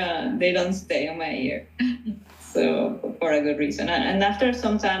 They don't stay on my ear, so for a good reason. And after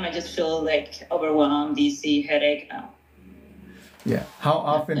some time, I just feel like overwhelmed, dizzy, headache. Yeah. How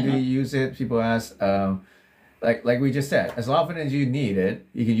often do you use it? People ask. Like we just said, as often as you need it,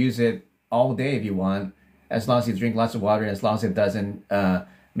 you can use it all day if you want, as long as you drink lots of water, and as long as it doesn't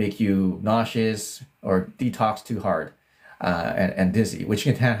make you nauseous or detox too hard and dizzy, which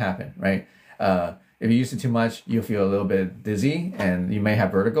can happen, right? If you use it too much, you'll feel a little bit dizzy, and you may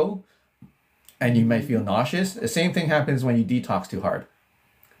have vertigo, and you may feel nauseous. The same thing happens when you detox too hard,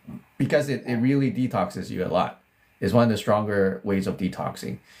 because it really detoxes you a lot. It's one of the stronger ways of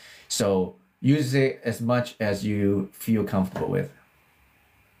detoxing. So use it as much as you feel comfortable with.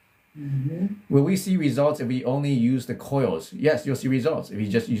 Will we see results if we only use the coils? Yes, you'll see results if you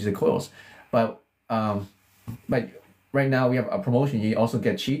just use the coils. But right now we have a promotion. You also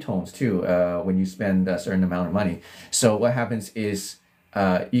get ketones too when you spend a certain amount of money. So what happens is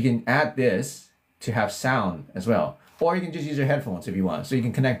you can add this to have sound as well. or you can just use your headphones if you want. So you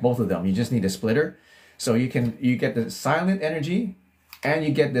can connect both of them. You just need a splitter. So you get the silent energy and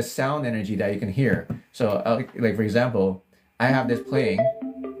you get the sound energy that you can hear. So like for example, I have this playing.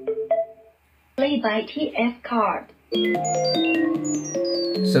 Play by TF card.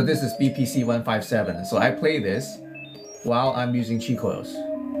 So this is BPC 157. So I play this while I'm using chi coils.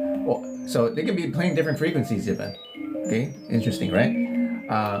 So they can be playing different frequencies even. Okay, interesting, right?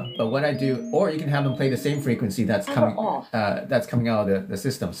 But what I do, or you can have them play the same frequency that's coming out of the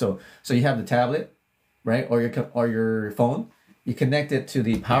system. So you have the tablet, right, or your phone. You connect it to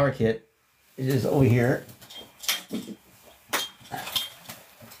the power kit. It is over here.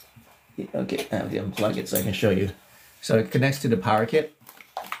 Okay, I have to unplug it so I can show you. So it connects to the power kit.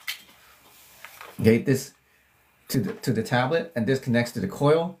 Okay, this to the tablet, and this connects to the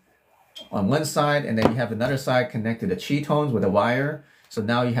coil on one side, and then you have another side connected to chi tones with a wire. So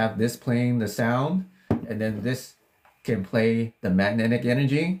now you have this playing the sound, and then this can play the magnetic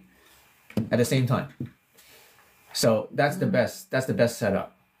energy at the same time. So that's the best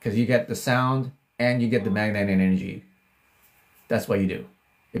setup, because you get the sound and you get the magnetic energy. That's what you do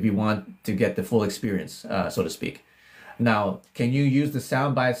if you want to get the full experience, so to speak. Now, can you use the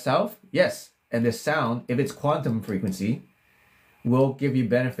sound by itself? Yes. And the sound, if it's quantum frequency, will give you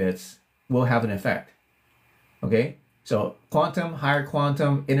benefits, will have an effect. Okay? So quantum, higher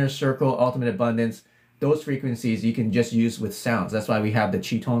quantum, inner circle, ultimate abundance, those frequencies you can just use with sounds. That's why we have the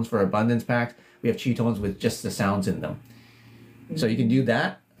chi tones for abundance packs. We have chi tones with just the sounds in them. So you can do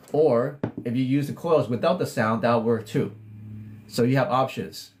that. Or if you use the coils without the sound, that'll work too. So you have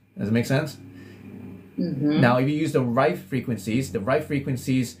options. Does it make sense? Mm-hmm. Now, if you use the right frequencies are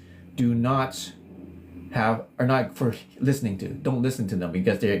not for listening to. Don't listen to them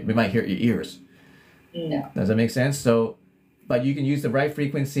because they might hurt your ears. No. Does that make sense? So, but you can use the right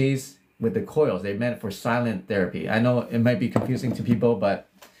frequencies with the coils. They're meant for silent therapy. I know it might be confusing to people, but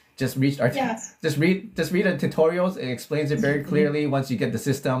just read the tutorials. It explains it very clearly. Once you get the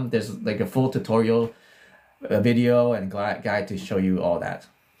system, there's like a full tutorial video and guide to show you all that.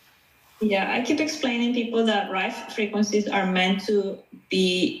 Yeah, I keep explaining people that right frequencies are meant to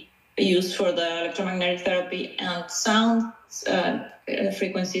be used for the electromagnetic therapy, and sound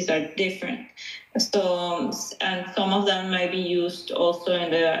frequencies are different. So, and some of them may be used also in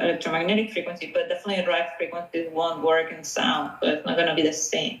the electromagnetic frequency, but definitely right frequencies won't work in sound. So it's not going to be the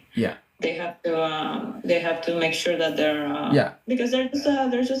same. Yeah. They have to make sure that they're because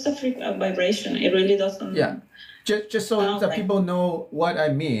there's just a vibration. It really doesn't. Yeah. Just so that people know what I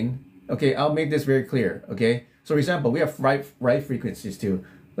mean. Okay, I'll make this very clear. Okay, so for example, we have right frequencies too,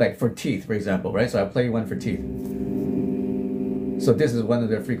 like for teeth, for example, right? So I play one for teeth. So this is one of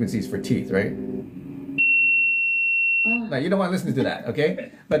the frequencies for teeth, right? Now you don't want to listen to that,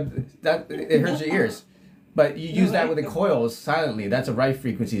 okay? But that it hurts your ears. But you use that with the coils silently. That's a right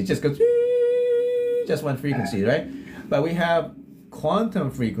frequency. It just goes just one frequency, right? But we have quantum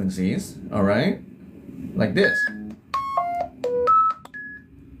frequencies, all right, like this.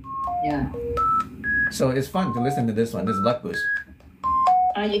 Yeah. So it's fun to listen to this one. This is luck boost.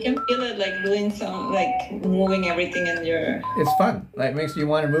 You can feel it like doing some, like moving everything in your... It's fun. Like makes you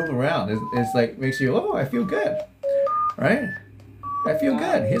want to move around. It's like makes you, oh, I feel good. Right? I feel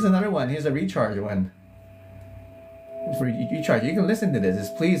good. Here's another one. Here's a recharge one. For recharge. You can listen to this. It's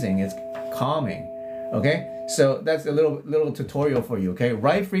pleasing. It's calming. Okay? So that's a little tutorial for you. Okay?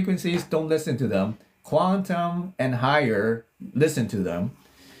 Right frequencies, don't listen to them. Quantum and higher, listen to them.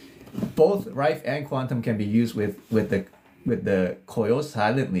 Both right and quantum can be used with the coils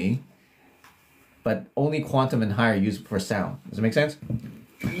silently, but only quantum and higher used for sound. Does it make sense?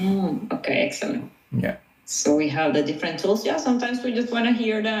 Okay, excellent. Yeah. So we have the different tools. Yeah, sometimes we just want to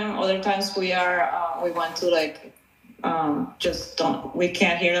hear them. Other times we want to we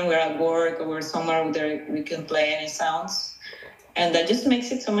can't hear them. We're at work or we're somewhere where we can play any sounds. And that just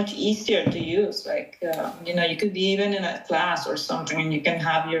makes it so much easier to use. Like, you could be even in a class or something and you can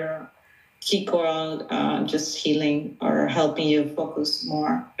have your chi coil just healing or helping you focus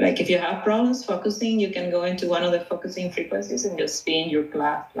more. Like if you have problems focusing, you can go into one of the focusing frequencies and just be in your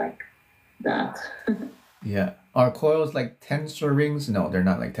class like that. Yeah. Are coils like tensor rings? No, they're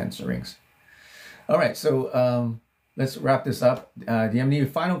not like tensor rings. All right. So let's wrap this up. Do you have any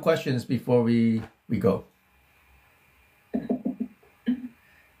final questions before we go?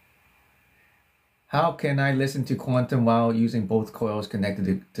 How can I listen to quantum while using both coils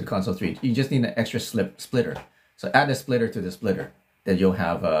connected to the console 3? You just need an extra splitter. So add a splitter to the splitter. Then you'll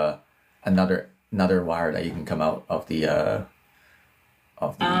have another wire that you can come out of the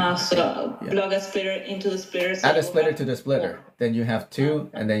plug a splitter into the splitter. So add a splitter to the splitter. Then you have two,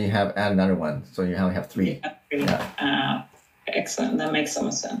 and then you add another one. So you only have three. Excellent. That makes so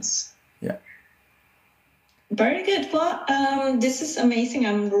much sense. Yeah. Very good. Well, this is amazing.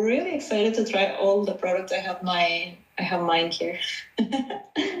 I'm really excited to try all the products. I have mine here.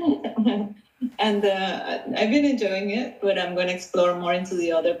 And I've been enjoying it, but I'm going to explore more into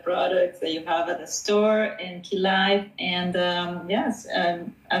the other products that you have at the store and Key Life. And yes,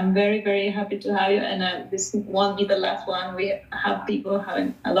 I'm very, very happy to have you. And this won't be the last one. We have people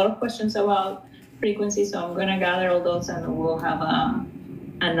having a lot of questions about frequency, so I'm going to gather all those, and we'll have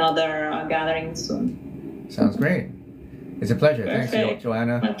another gathering soon. Sounds great. It's a pleasure. Perfect. Thanks,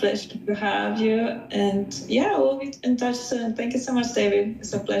 Joanna. My pleasure to have you. And yeah, we'll be in touch soon. Thank you so much, David.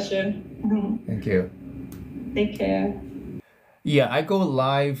 It's a pleasure. Thank you. Take care. Yeah, I go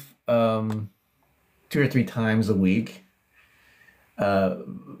live 2 or 3 times a week,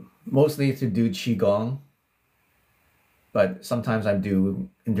 mostly to do Qigong. But sometimes I do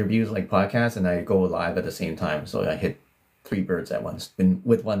interviews like podcasts, and I go live at the same time. So I hit 3 birds at once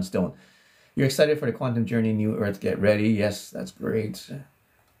with one stone. You're excited for the quantum journey, New Earth, get ready. Yes, that's great.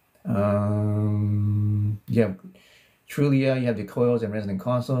 You have Trulia, you have the coils and resonant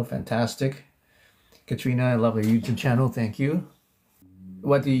console, fantastic. Katrina, I love your YouTube channel, thank you.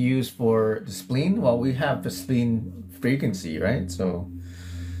 What do you use for the spleen? Well, we have the spleen frequency, right? So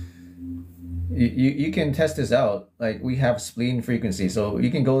you can test this out. Like, we have spleen frequency. So you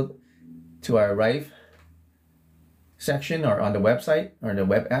can go to our Rife section or on the website or the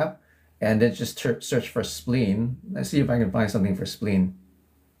web app, and then just search for spleen. Let's see if I can find something for spleen.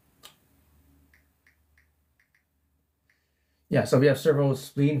 Yeah, so we have several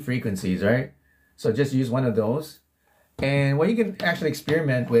spleen frequencies, right? So just use one of those. And what you can actually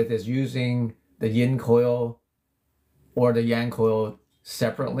experiment with is using the yin coil or the yang coil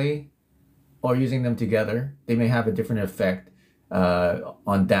separately, or using them together. They may have a different effect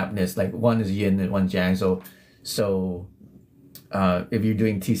on dampness. Like, one is yin and one's yang. So if you're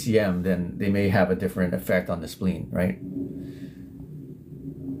doing TCM, then they may have a different effect on the spleen, right?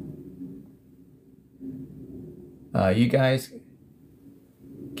 You guys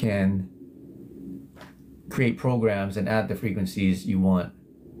can create programs and add the frequencies you want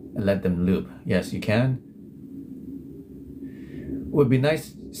and let them loop. Yes, you can. Would be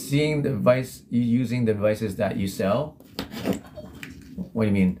nice seeing the device, you using the devices that you sell. What do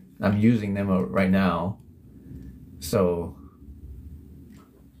you mean? I'm using them right now. So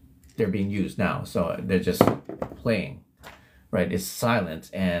they're being used now. So they're just playing, right? It's silent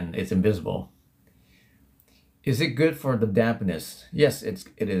and it's invisible. Is it good for the dampness? Yes, it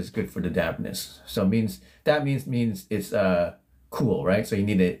is good for the dampness. So means it's cool, right? So you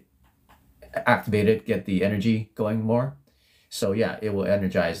need to activate it, get the energy going more. So yeah, it will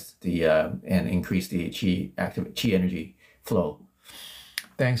energize the and increase the chi energy flow.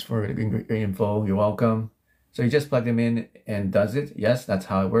 Thanks for the info. You're welcome. So you just plug them in and does it. Yes, that's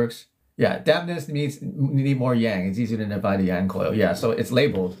how it works. Yeah, dampness means you need more yang. It's easier to identify the yang coil. Yeah, so it's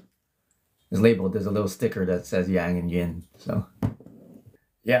labeled. There's a little sticker that says yang and yin. So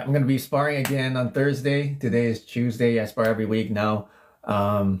yeah, I'm gonna be sparring again on Thursday. Today is Tuesday. I spar every week now.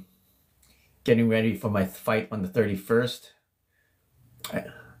 Getting ready for my fight on the 31st.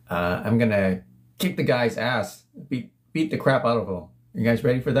 I'm gonna kick the guy's ass, beat the crap out of him. You guys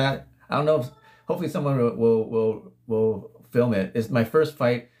ready for that? I don't know if, hopefully someone will film it. It's my first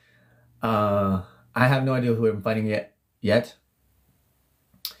fight. I have no idea who I'm fighting yet.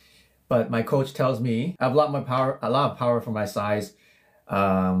 But my coach tells me I have a lot of power for my size.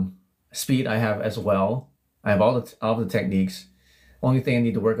 Speed I have as well. I have all the techniques. Only thing I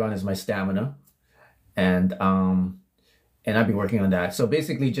need to work on is my stamina. And I've been working on that. So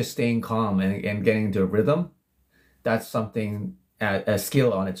basically just staying calm and getting into a rhythm. That's something, a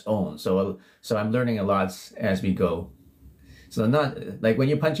skill on its own. So I'm learning a lot as we go. So not like when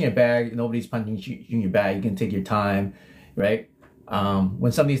you're punching a bag, nobody's punching you in your bag. You can take your time, right?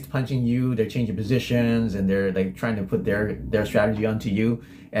 When somebody's punching you, they're changing positions and they're like trying to put their strategy onto you.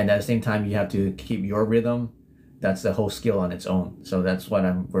 And at the same time, you have to keep your rhythm. That's the whole skill on its own. So that's what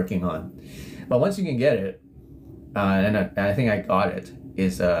I'm working on. But once you can get it, and I think I got it,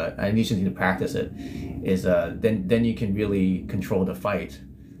 is I need to practice it, is then you can really control the fight.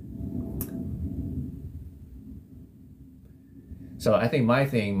 So I think my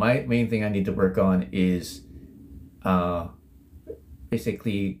main thing I need to work on is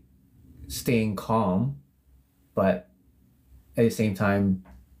basically staying calm, but at the same time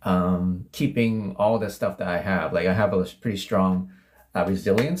keeping all the stuff that I have. Like I have a pretty strong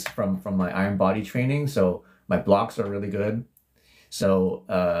resilience from my iron body training, so my blocks are really good. So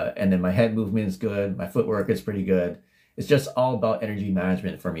and then my head movement is good, my footwork is pretty good. It's just all about energy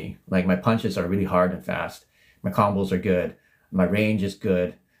management for me. Like my punches are really hard and fast. My combos are good. My range is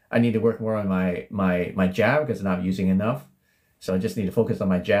good. I need to work more on my jab because I'm not using enough. So I just need to focus on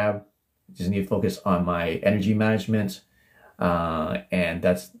my jab. Just need to focus on my energy management. And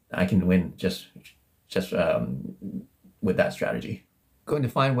I can win just with that strategy. Going to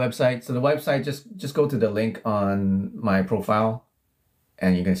find website. So the website, just go to the link on my profile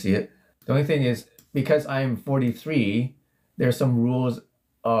and you can see it. The only thing is, because I'm 43, there's some rules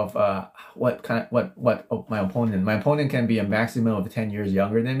of what my opponent can be a maximum of 10 years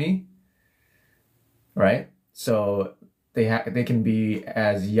younger than me, right? So they can be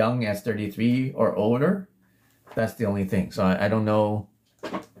as young as 33 or older. That's the only thing. So I don't know.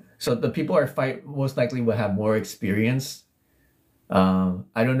 So the people I fight most likely will have more experience. I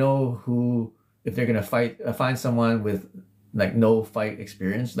don't know if they're gonna find someone with like no fight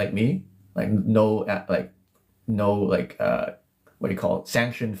experience like me, like no what do you call it,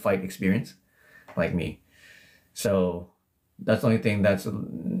 sanctioned fight experience like me. So that's the only thing that's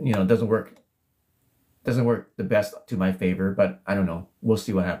doesn't work the best to my favor, but I don't know. We'll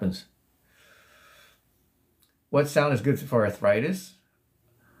see what happens. What sound is good for arthritis?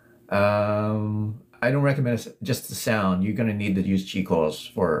 I don't recommend just the sound. You're gonna need to use chi coils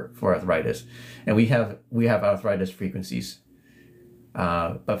for arthritis, and we have arthritis frequencies.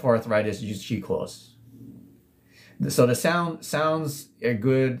 But for arthritis, use chi coils. So the sounds are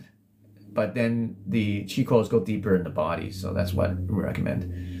good, but then the chi coils go deeper in the body. So that's what we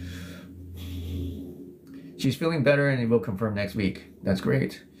recommend. She's feeling better and will confirm next week. That's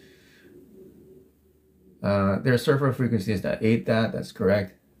great. There are surfer frequencies that aid that. That's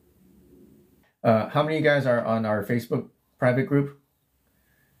correct. How many of you guys are on our Facebook private group?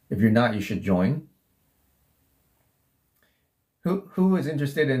 If you're not, you should join. Who is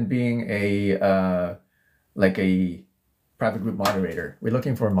interested in being a private group moderator? We're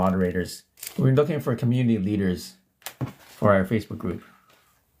looking for moderators. We're looking for community leaders for our Facebook group.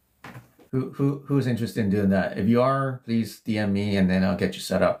 Who's interested in doing that? If you are, please DM me and then I'll get you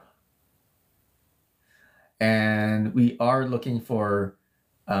set up. And we are looking for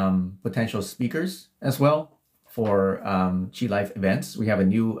potential speakers as well for Chi Life events. We have a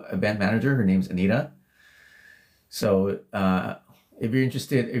new event manager. Her name's Anita. So if you're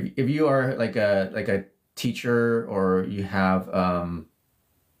interested, if you are like a teacher, or you have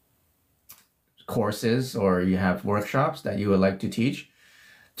courses, or you have workshops that you would like to teach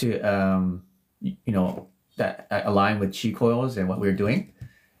to that align with chi coils and what we're doing,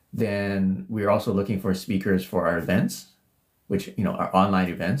 then we're also looking for speakers for our events, which are online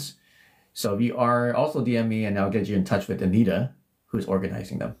events. So we are also DM me and I'll get you in touch with Anita, who's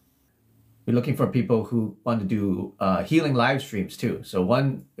organizing them. We're looking for people who want to do healing live streams too. So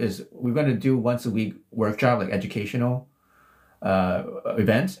one is we're going to do once a week workshop, like educational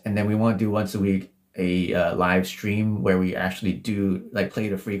events, and then we want to do once a week a live stream where we actually do play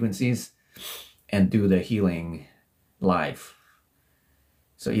the frequencies and do the healing live.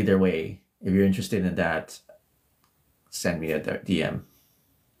 So either way, if you're interested in that, send me a DM.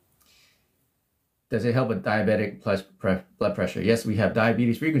 Does it help with diabetic plus blood pressure? Yes, we have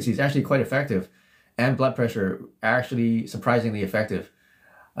diabetes frequencies, actually quite effective, and blood pressure actually surprisingly effective.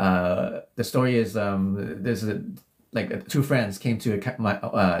 The story is there's two friends came to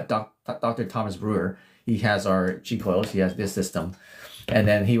Dr. Thomas Brewer. He has our chi coils. He has this system, and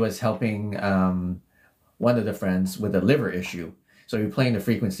then he was helping one of the friends with a liver issue. So he was playing the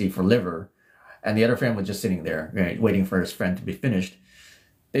frequency for liver, and the other friend was just sitting there, right, waiting for his friend to be finished.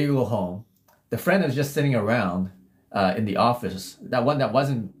 They go home. The friend is just sitting around in the office. That one that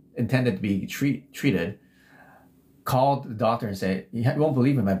wasn't intended to be treated called the doctor and said, "You won't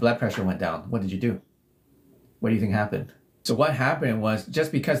believe it, my blood pressure went down. What did you do? What do you think happened?" So what happened was,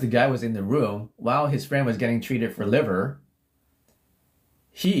 just because the guy was in the room while his friend was getting treated for liver,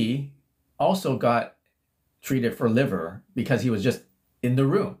 he also got treated for liver because he was just in the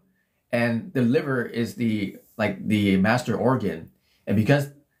room. And the liver is the master organ. And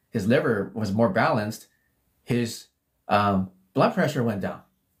because his liver was more balanced, his blood pressure went down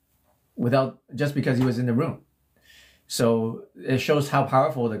just because he was in the room. So it shows how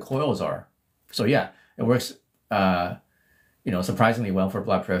powerful the coils are. So yeah, it works surprisingly well for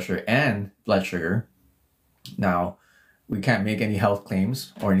blood pressure and blood sugar. Now, we can't make any health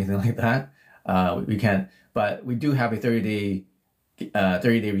claims or anything like that. We can't, but we do have a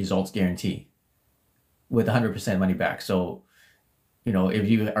 30-day results guarantee with 100% money back. So if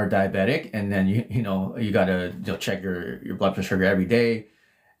you are diabetic and then you gotta check your blood sugar every day,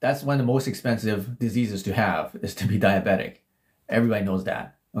 that's one of the most expensive diseases to have, is to be diabetic. Everybody knows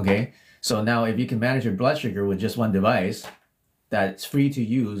that. Okay, so now if you can manage your blood sugar with just one device that's free to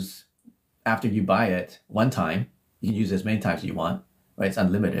use after you buy it one time, you can use it as many times as you want, right? It's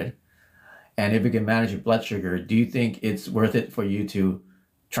unlimited. And if it can manage your blood sugar, do you think it's worth it for you to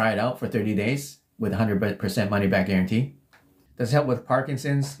try it out for 30 days with 100% money back guarantee? Does it help with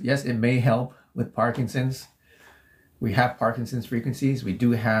Parkinson's? Yes, it may help with Parkinson's. We have Parkinson's frequencies. We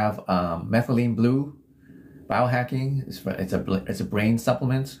do have methylene blue biohacking. It's a brain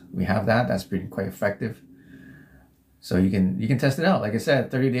supplement. We have that. That's quite effective. So you can test it out. Like I said,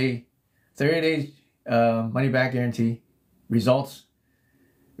 30 day money back guarantee. Results.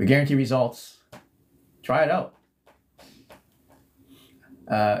 We guarantee results. Try it out.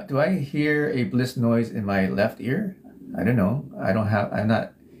 Do I hear a bliss noise in my left ear? I don't know. I don't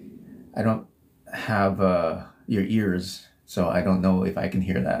have your ears, so I don't know if I can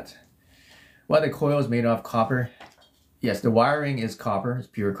hear that. Well, the coil is made of copper. Yes, the wiring is copper. It's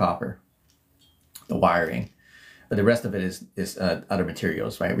pure copper. The wiring, but the rest of it is other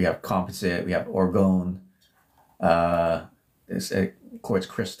materials, right? We have composite. We have orgone. There's quartz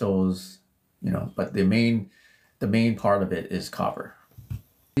crystals, but the main part of it is copper.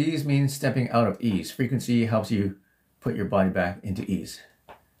 Ease means stepping out of ease. Frequency helps you put your body back into ease.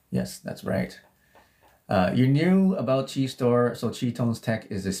 Yes, that's right. You knew about Chi Store, so Chi Tones Tech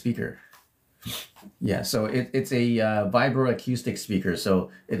is a speaker. Yeah, so it's a vibroacoustic speaker, so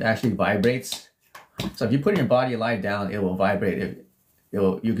it actually vibrates. So if you put your body lie down, it will vibrate.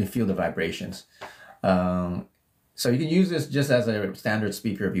 You can feel the vibrations. So you can use this just as a standard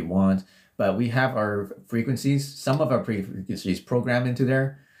speaker if you want, but we have our frequencies, some of our frequencies programmed into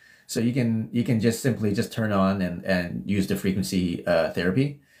there. So you can just simply turn on and use the frequency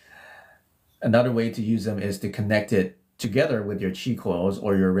therapy. Another way to use them is to connect it together with your chi coils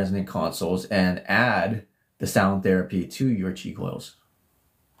or your resonant consoles and add the sound therapy to your chi coils.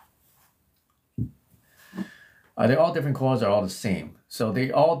 They're all different coils, are all the same. So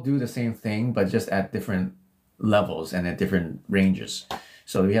they all do the same thing, but just at different levels and at different ranges.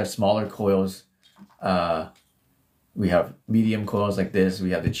 So we have smaller coils. We have medium coils like this. We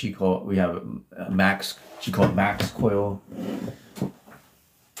have the chi coil. We have max chi coil max coil.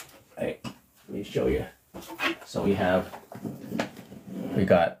 Hey, let me show you. So we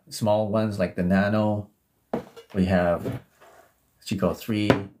got small ones like the nano. We have chi coil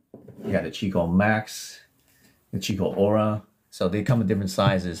 3. We got the chi coil max, the chi coil aura. So they come in different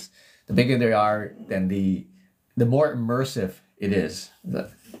sizes. The bigger they are, then the more immersive it is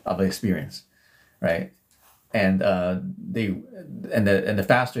of the experience, right? And the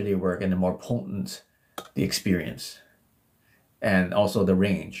faster they work, and the more potent the experience, and also the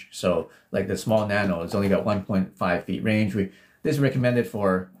range. So like the small nano, it's only got 1.5 feet range. This is recommended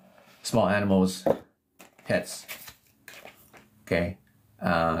for small animals, pets. Okay,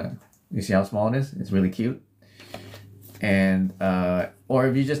 you see how small it is? It's really cute. And or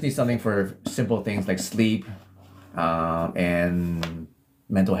if you just need something for simple things like sleep and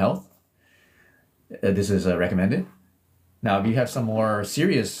mental health, this is recommended. Now, if you have some more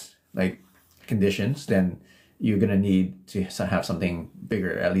serious conditions, then you're gonna need to have something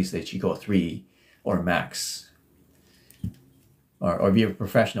bigger, at least a Chi coil 3 or max. Or if you're a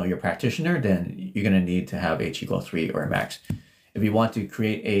professional, you're a practitioner, then you're gonna need to have a Chi coil 3 or a max. If you want to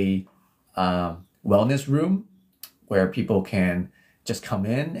create a wellness room where people can just come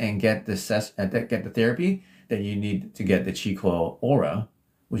in and get the therapy, then you need to get the Chi coil aura,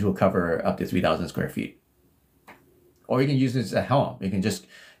 which will cover up to 3,000 square feet. Or you can use this at home. You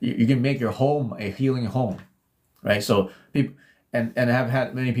can make your home a healing home, right? So people, and I have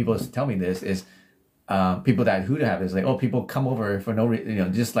had many people tell me this is people that who have is like, oh, people come over for no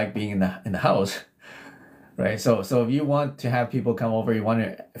reason, just like being in the house, right? So if you want to have people come over, you want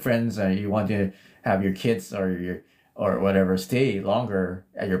your friends, or you want to have your kids or whatever stay longer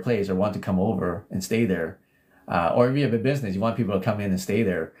at your place, or want to come over and stay there. Or if you have a business, you want people to come in and stay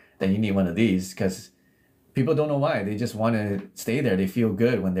there, then you need one of these, because people don't know why. They just want to stay there. They feel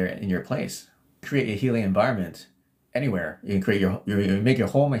good when they're in your place. Create a healing environment anywhere. You can create you make your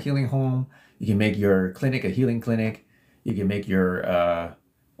home a healing home. You can make your clinic a healing clinic. You can make your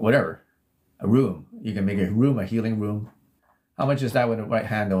whatever, a room. You can make a room a healing room. How much is that with the right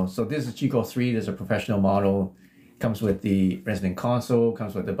handle? So this is Chi coil 3. There's a professional model. Comes with the resonant console,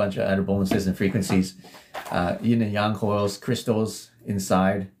 comes with a bunch of other bonuses and frequencies, yin and yang coils, crystals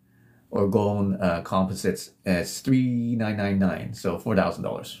inside, orgone composites. It's $3,999, so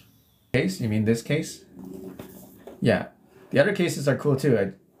 $4,000. Case? You mean this case? Yeah, the other cases are cool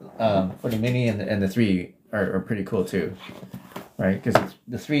too. For the mini and the 3 are pretty cool too, right? Because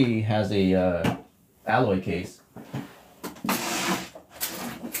the 3 has a alloy case.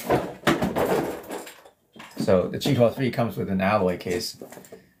 So the Chi coil 3 comes with an alloy case,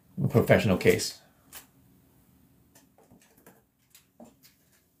 a professional case.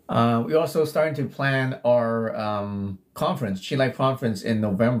 We're also starting to plan our conference, Chi Life Conference in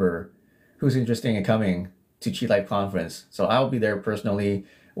November. Who's interested in coming to Chi Life Conference? So I'll be there personally.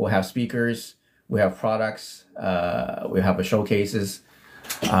 We'll have speakers, we have products, we have a showcases.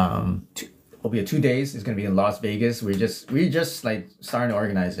 It'll be 2 days. It's gonna be in Las Vegas. We just like starting to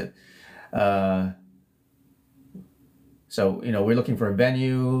organize it. So we're looking for a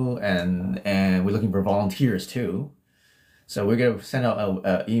venue and we're looking for volunteers too. So we're gonna send out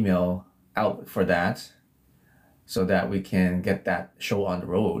an email out for that, so that we can get that show on the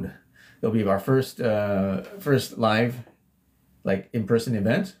road. It'll be our first live, like in-person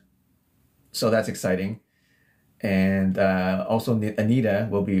event. So that's exciting. And also Anita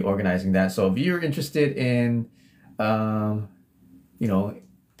will be organizing that. So if you're interested in,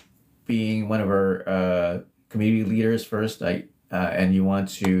 being one of our community leaders first, and you want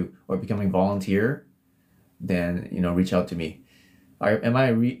to, or becoming a volunteer, then reach out to me. Am I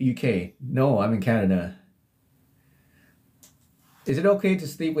UK? No, I'm in Canada. Is it okay to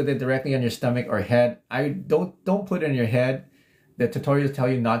sleep with it directly on your stomach or head? I don't put it on your head. The tutorials tell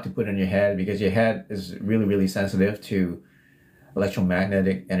you not to put it on your head because your head is really, really sensitive to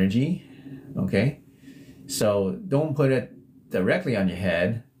electromagnetic energy. Okay, so don't put it directly on your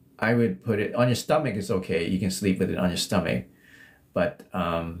head. I would put it on your stomach. It's okay. You can sleep with it on your stomach, but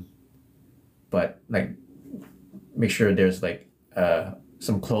like make sure there's like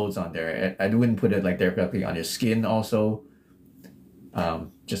some clothes on there. I wouldn't put it like directly on your skin also.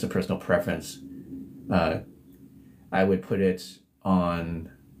 Just a personal preference. I would put it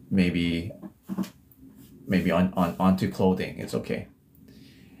on maybe on onto clothing. It's okay.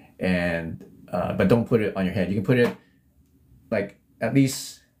 And but don't put it on your head. You can put it like at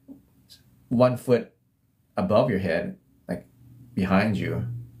least 1 foot above your head, like behind you,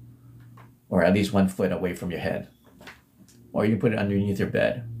 or at least 1 foot away from your head. Or you can put it underneath your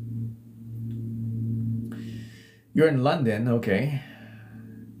bed. You're in London, okay.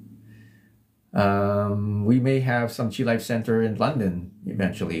 We may have some Chi Life Center in London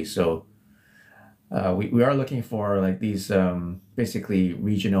eventually. So we are looking for like these basically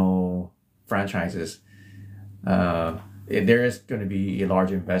regional franchises. There is going to be a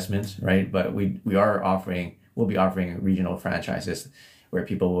large investment, right? But we'll be offering regional franchises where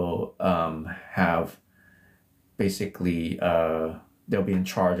people will have basically they'll be in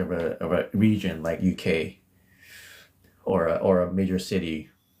charge of a region like UK or a major city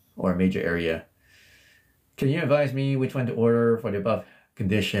or a major area. Can you advise me which one to order for the above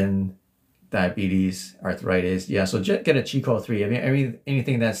condition? Diabetes, arthritis. Yeah, so just get a Chico 3. I mean,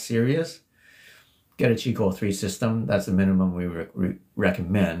 anything that's serious, get a Chico 3 system. That's the minimum we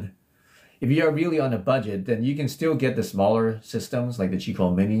recommend. If you are really on a budget, then you can still get the smaller systems like the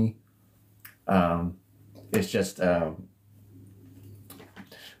Chico Mini. It's just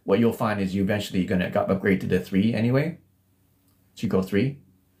what you'll find is you eventually going to upgrade to the 3 anyway, Chico 3.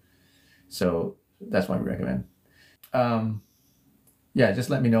 So that's what we recommend. Yeah, just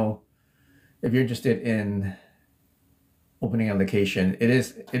let me know if you're interested in opening a location. There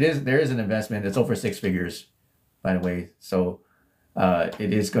is an investment. It's over 6 figures, by the way. So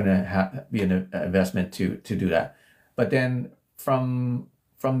it is going to be an investment to do that. But then from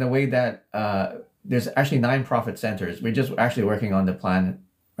the way that there's actually 9 profit centers. We're just actually working on the plan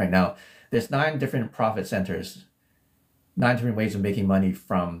right now. There's 9 different profit centers, 9 different ways of making money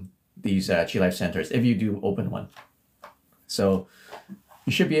from these Chi Life centers if you do open one. So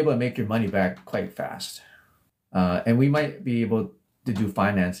you should be able to make your money back quite fast. And we might be able to do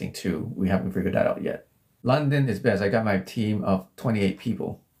financing too. We haven't figured that out yet. London is best. I got my team of 28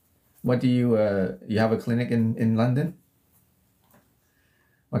 people. What do you have a clinic in London?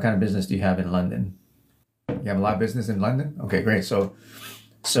 What kind of business do you have in London? You have a lot of business in London? Okay, great. So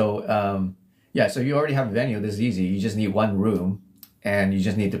yeah, so you already have a venue. This is easy. You just need 1 room and you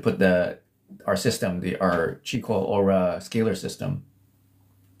just need to put our system, our Chico Aura scalar system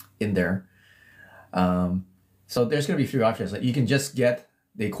in there. So there's going to be 3 options. Like you can just get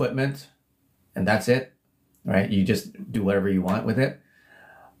the equipment and that's it, right? You just do whatever you want with it.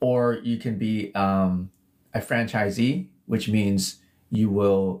 Or you can be a franchisee, which means you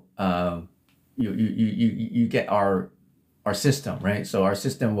will you get our system, right? So our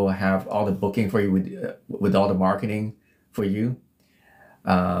system will have all the booking for you with all the marketing for you,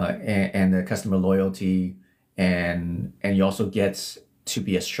 and the customer loyalty, and you also get to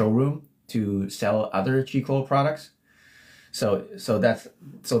be a showroom to sell other Chico products. So there's,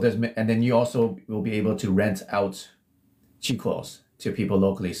 and then you also will be able to rent out Chicos to people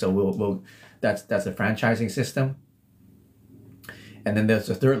locally. So that's a franchising system. And then there's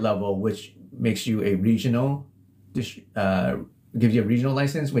a third level, which makes you a regional, gives you a regional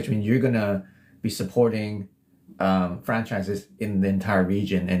license, which means you're gonna be supporting franchises in the entire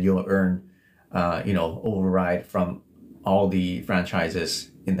region, and you'll earn, override from all the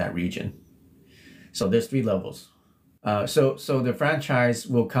franchises in that region. So there's 3 levels. So the franchise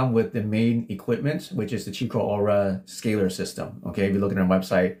will come with the main equipment, which is the Chico Aura scaler system. Okay, if you look at our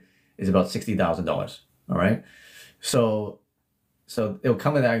website, it's about $60,000. All right, so it'll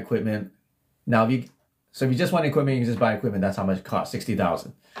come with that equipment. Now, if you just want equipment, you can just buy equipment. That's how much it costs,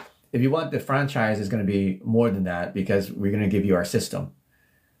 $60,000. If you want the franchise, it's going to be more than that, because we're going to give you our system,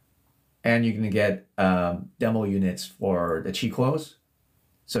 and you're going to get demo units for the Chicos.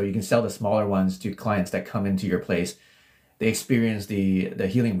 So you can sell the smaller ones to clients that come into your place. They experience the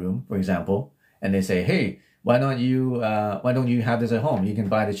healing room, for example, and they say, "Hey, why don't you have this at home? You can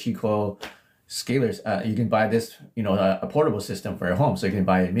buy the Chico scalers. You can buy this, a portable system for your home. So you can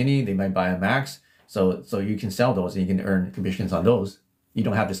buy a mini. They might buy a max. So you can sell those, and you can earn commissions on those. You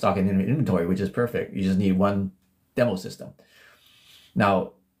don't have to stock it in inventory, which is perfect. You just need one demo system.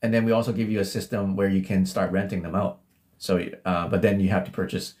 Now, and then we also give you a system where you can start renting them out. So, but then you have to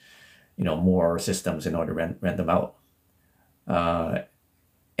purchase, more systems in order to rent them out.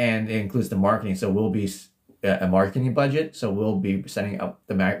 And it includes the marketing. So we'll be a marketing budget. So we'll be setting up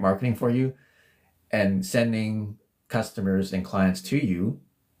the marketing for you and sending customers and clients to you.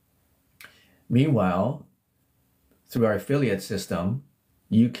 Meanwhile, through our affiliate system,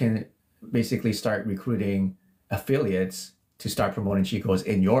 you can basically start recruiting affiliates to start promoting Chicos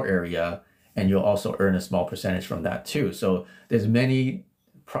in your area, and you'll also earn a small percentage from that too. So there's many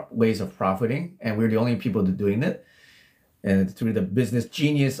ways of profiting, and we're the only people doing it. And through the business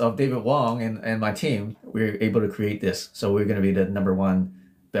genius of David Wong and my team, we're able to create this. So we're going to be the #1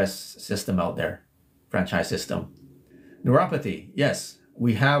 best system out there, franchise system. Neuropathy, yes,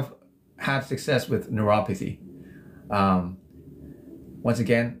 we have had success with neuropathy. Once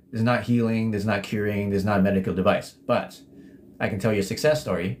again, there's not healing, there's not curing, there's not a medical device, but I can tell you a success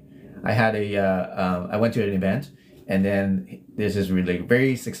story. I went to an event, and then there's this really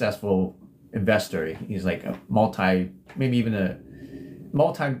very successful investor. He's like a maybe even a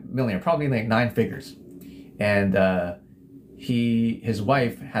multi-millionaire, probably like 9 figures. And his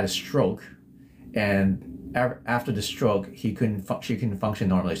wife had a stroke, and after the stroke, she couldn't function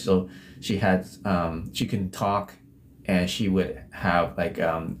normally. So she couldn't talk, and she would have like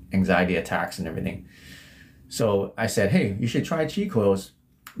anxiety attacks and everything. So I said, "Hey, you should try Chicos.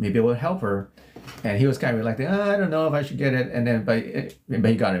 Maybe it will help her." And he was kind of reluctant. I don't know if I should get it. And then, but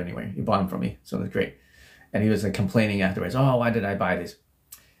he got it anyway. He bought them from me, so that's great. And he was like complaining afterwards. "Oh, why did I buy this?"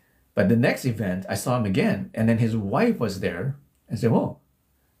 But the next event, I saw him again, and then his wife was there. I said, "Whoa,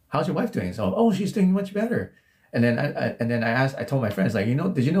 how's your wife doing?" So, "Oh, she's doing much better." And then I told my friends, like,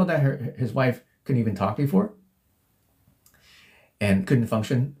 did you know that his wife couldn't even talk before, and couldn't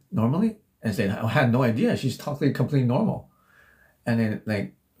function normally? And said, "I had no idea. She's totally completely normal." And then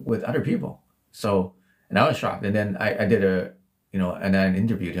like with other people. So, and I was shocked. And then I did and I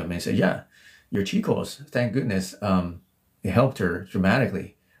interviewed him, and he said, "Yeah, your Chicos, thank goodness, it helped her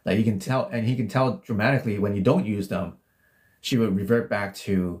dramatically. Like you can tell, and he can tell dramatically when you don't use them, she would revert back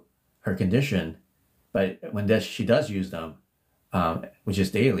to her condition. But when she does use them, which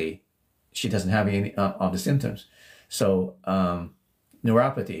is daily, she doesn't have any of the symptoms." So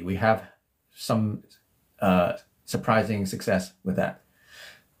neuropathy, we have some surprising success with that.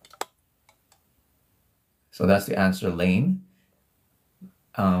 So that's the answer, Lane.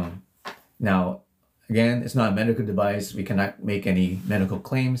 Now, again, it's not a medical device. We cannot make any medical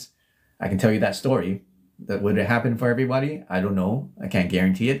claims. I can tell you that story. That would it happen for everybody? I don't know. I can't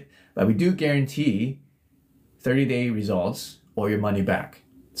guarantee it. But we do guarantee 30-day results or your money back.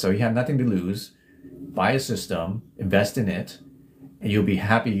 So you have nothing to lose. Buy a system, invest in it, and you'll be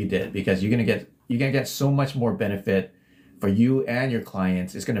happy you did, because you're gonna get so much more benefit for you and your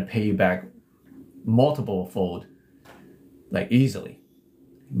clients. It's gonna pay you back multiple fold, like easily.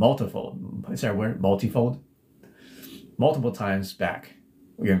 Multifold. Is that a word? Multifold? Multiple times back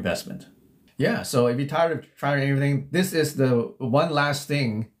your investment. Yeah, so if you're tired of trying everything, this is the one last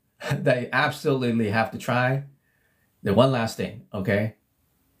thing that you absolutely have to try. The one last thing, okay?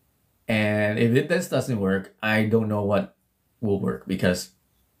 And if this doesn't work, I don't know what will work, because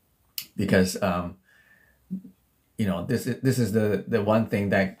this is the one thing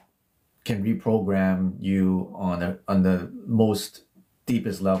that can reprogram you on the most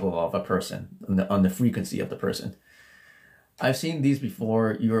deepest level of a person, on the frequency of the person. I've seen these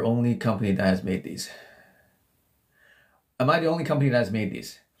before. You're the only company that has made these. Am I the only company that has made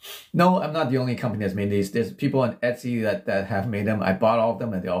these? No, I'm not the only company that's made these. There's people on Etsy that have made them. I bought all of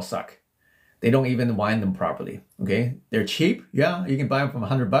them and they all suck. They don't even wind them properly. Okay, they're cheap. Yeah, you can buy them from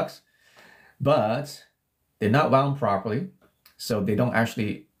 $100, but they're not wound properly, so they don't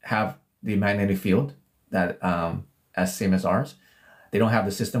actually have the magnetic field that as same as ours. They don't have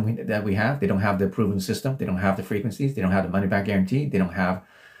the system that we have. They don't have the proven system. They don't have the frequencies. They don't have the money back guarantee. They don't have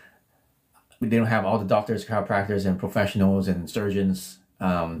all the doctors, chiropractors, and professionals and surgeons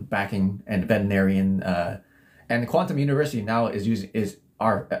backing, and veterinarian. And Quantum University now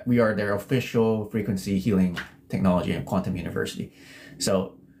we are their official frequency healing technology in Quantum University.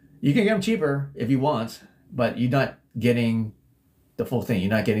 So you can get them cheaper if you want, but you're not getting the full thing. You're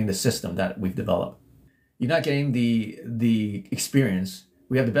not getting the system that we've developed. You're not getting the experience.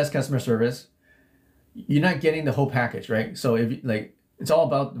 We have the best customer service. You're not getting the whole package, right? So it's all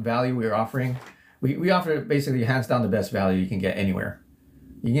about the value we're offering. We offer basically hands down the best value you can get anywhere.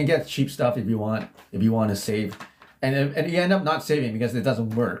 You can get cheap stuff if you want to save, and you end up not saving because it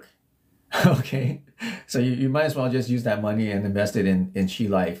doesn't work. Okay, so you might as well just use that money and invest it in Chi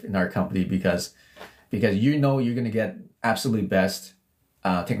Life, in our company, because you know you're gonna get absolutely best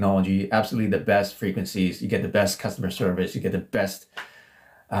technology, absolutely the best frequencies. You get the best customer service. You get the best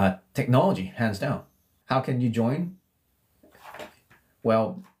technology, hands down. How can you join?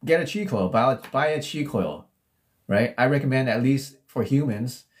 Well, get a Chi coil. Buy a Chi coil, right? I recommend, at least for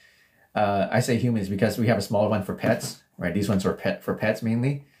humans. I say humans because we have a smaller one for pets, right? These ones are for pets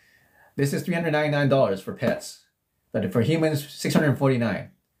mainly. This is $399 for pets, but for humans, $649.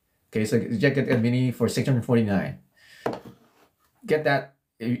 Okay, so get a mini for $649. Get that.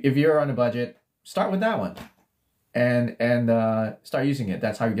 If you're on a budget, start with that one, and start using it.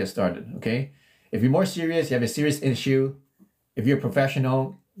 That's how you get started. Okay. If you're more serious, you have a serious issue. If you're a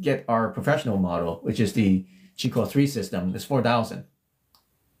professional, get our professional model, which is the Chico 3 system. It's $4,000.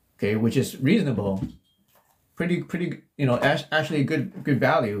 Okay, which is reasonable, pretty. Actually good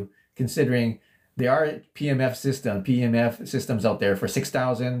value, considering there are PMF systems out there for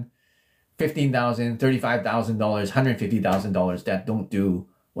 $6,000, $15,000, $35,000, $150,000 that don't do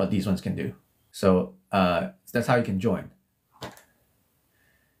what these ones can do. So that's how you can join.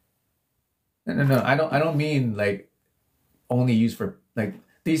 No. I don't mean like only used for, like,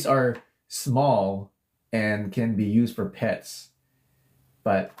 these are small and can be used for pets,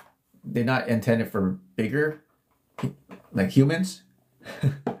 but they're not intended for bigger, like humans.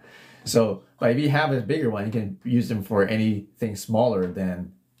 So, but if you have a bigger one, you can use them for anything smaller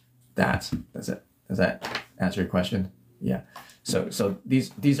than that. That's it. Does that answer your question? Yeah. So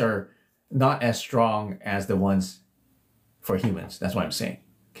these are not as strong as the ones for humans. That's what I'm saying.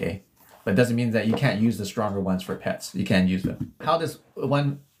 Okay. But it doesn't mean that you can't use the stronger ones for pets. You can use them. How does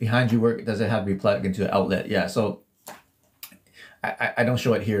one behind you work? Does it have to be plugged into an outlet? Yeah. So I don't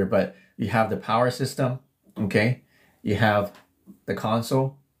show it here, but you have the power system. Okay. You have the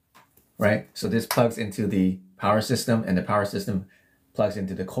console, right? So this plugs into the power system, and the power system plugs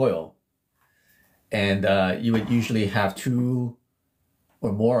into the coil. And you would usually have 2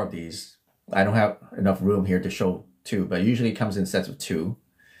 or more of these. I don't have enough room here to show 2, but usually it comes in sets of 2.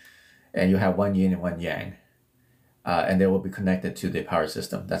 And you have 1 yin and 1 yang. And they will be connected to the power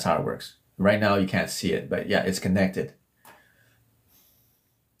system. That's how it works. Right now you can't see it, but yeah, it's connected.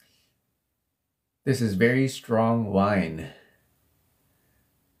 This is very strong wine.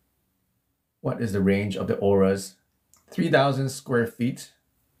 What is the range of the auras? 3,000 square feet.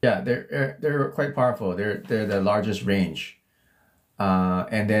 Yeah, they're quite powerful. They're the largest range.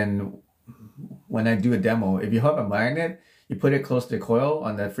 And then when I do a demo, if you have a magnet, you put it close to the coil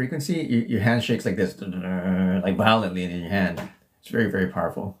on the frequency, your hand shakes like this, like violently in your hand. It's very, very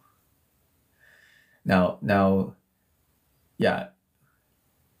powerful. Now, yeah.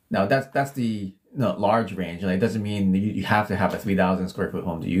 Now that's the large range. Like, it doesn't mean you have to have a 3,000 square foot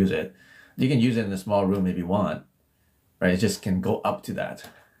home to use it. You can use it in a small room if you want, right? It just can go up to that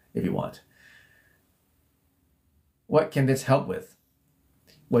if you want. What can this help with?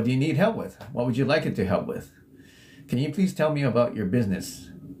 What do you need help with? What would you like it to help with? Can you please tell me about your business?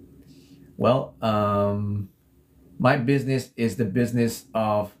 Well, my business is the business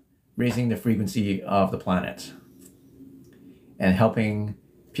of raising the frequency of the planet and helping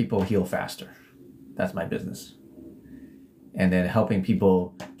people heal faster. That's my business. And then helping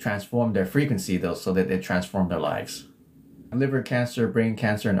people transform their frequency, though, so that they transform their lives. Liver cancer, brain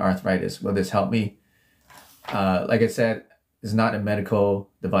cancer, and arthritis. Will this help me? Like I said, it's not a medical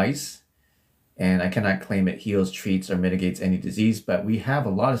device, and I cannot claim it heals, treats, or mitigates any disease, but we have a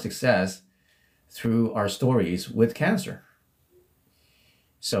lot of success through our stories with cancer.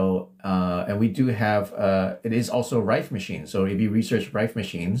 So, and we do have, it is also Rife machines. So if you research Rife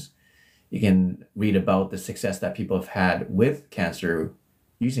machines, you can read about the success that people have had with cancer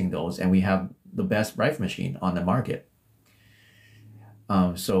using those. And we have the best Rife machine on the market.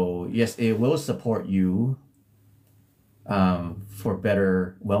 So yes, it will support you for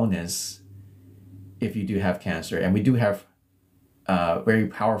better wellness if you do have cancer. And we do have very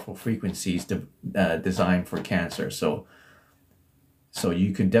powerful frequencies designed for cancer. So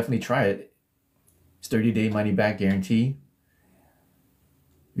you can definitely try it. It's 30-day money back guarantee.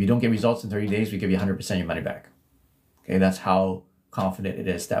 If you don't get results in 30 days, we give you 100% of your money back. Okay, that's how confident it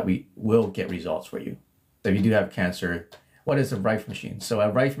is that we will get results for you. So if you do have cancer, what is a Rife machine? So a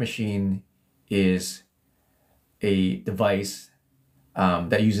Rife machine is a device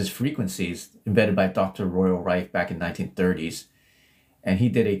that uses frequencies invented by Dr. Royal Rife back in 1930s. And he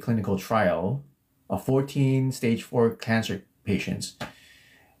did a clinical trial of 14 stage 4 cancer patients.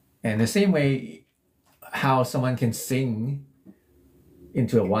 And the same way how someone can sing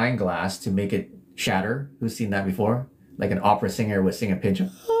into a wine glass to make it shatter. Who's seen that before? Like an opera singer would sing a pinch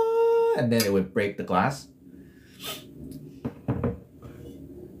of, and then it would break the glass.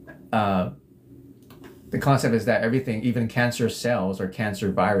 The concept is that everything, even cancer cells or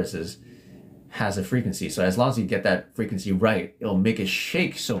cancer viruses, has a frequency. So as long as you get that frequency right, it'll make it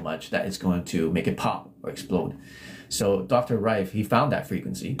shake so much that it's going to make it pop or explode. So Dr. Rife, he found that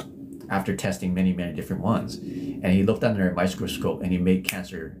frequency after testing many, many different ones. And he looked under a microscope and he made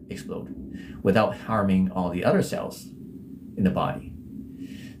cancer explode without harming all the other cells in the body.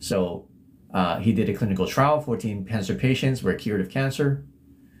 So he did a clinical trial, 14 cancer patients were cured of cancer.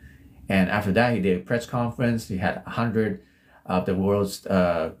 And after that, he did a press conference. He had 100 of the world's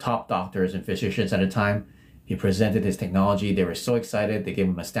top doctors and physicians at the time. He presented his technology. They were so excited. They gave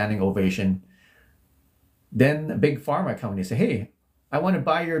him a standing ovation. Then a big pharma company said, hey, I want to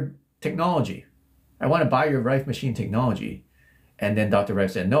buy your technology. I want to buy your Rife machine technology. And then Dr.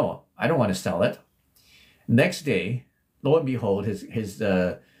 Rife said, no, I don't want to sell it. Next day, lo and behold, his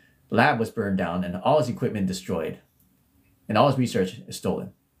lab was burned down and all his equipment destroyed. And all his research is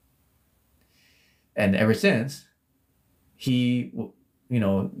stolen. And ever since, he,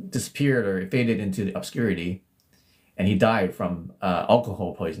 disappeared or faded into the obscurity, and he died from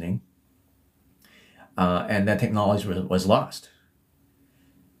alcohol poisoning. And that technology was lost.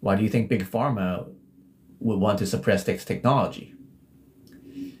 Why do you think Big Pharma would want to suppress this technology?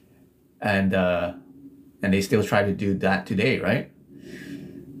 And they still try to do that today, right?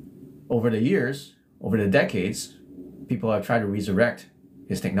 Over the years, over the decades, people have tried to resurrect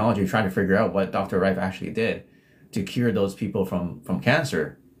his technology, trying to figure out what Dr. Rife actually did to cure those people from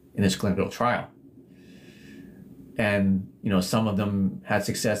cancer in his clinical trial. And, some of them had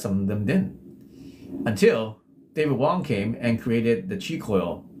success, some of them didn't. Until David Wong came and created the Chi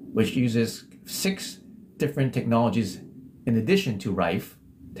coil, which uses 6 different technologies in addition to Rife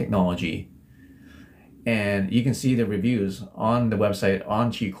technology. And you can see the reviews on the website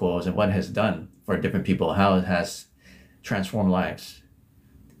on Chi coils and what it has done for different people, how it has transformed lives.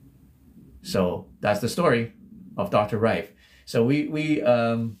 So that's the story of Dr. Rife. So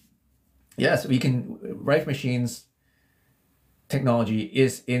yes, we can, Rife machines technology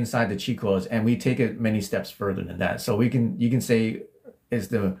is inside the Chi coils, and we take it many steps further than that. So you can say it's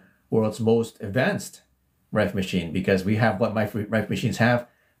the world's most advanced Rife machine because we have what my Rife machines have,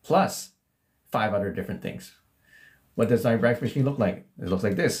 plus 5 other different things. What does my Rife machine look like? It looks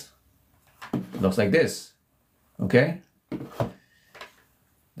like this. It looks like this. Okay?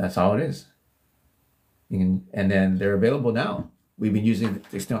 That's how it is. And then they're available now. We've been using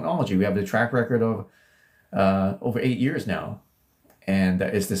this technology. We have the track record of over 8 years now. And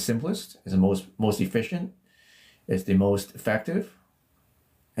it's the simplest, it's the most efficient, it's the most effective.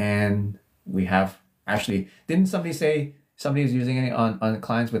 And we have actually, didn't somebody say somebody's using it on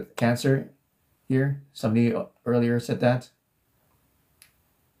clients with cancer here? Somebody earlier said that.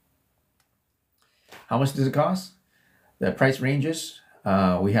 How much does it cost? The price ranges.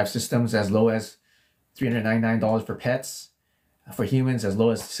 We have systems as low as $399 for pets, for humans as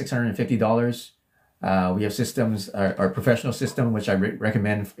low as $650. We have systems, our professional system, which I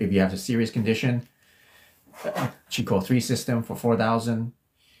recommend if you have a serious condition. Chi coil 3 system for $4,000.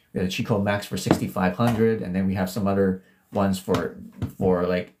 We have a Chi coil Max for $6,500, and then we have some other ones for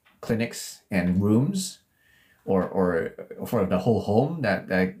like clinics and rooms, or for the whole home that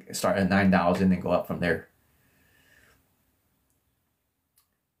start at $9,000 and go up from there.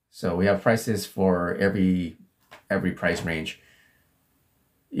 So we have prices for every price range.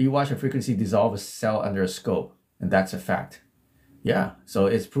 You watch a frequency dissolve a cell under a scope, and that's a fact. Yeah, so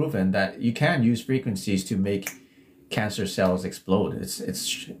it's proven that you can use frequencies to make cancer cells explode.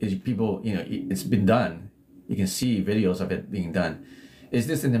 It's people, you know, it's been done. You can see videos of it being done. Is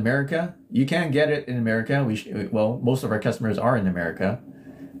this in America? You can get it in America. Well, most of our customers are in America,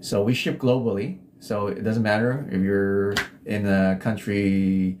 so we ship globally. So it doesn't matter if you're in a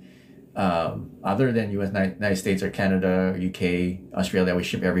country other than United States or Canada, UK, Australia. We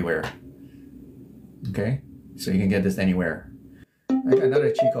ship everywhere. Okay, so you can get this anywhere. I got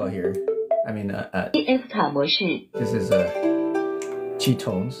another Chico here. I mean, this is cheat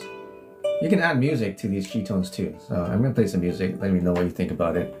tones. You can add music to these cheat tones too. So I'm gonna play some music. Let me know what you think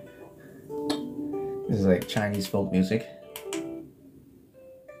about it. This is like Chinese folk music.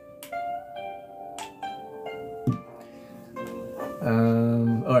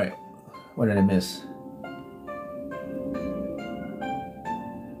 All right. What did I miss?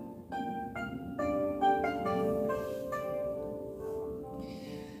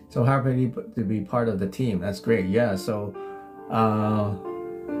 So happy to be part of the team. That's great. Yeah. So,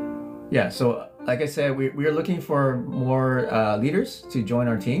 yeah. So, like I said, we're looking for more leaders to join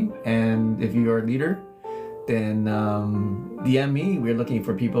our team. And if you're a leader, then DM me. We're looking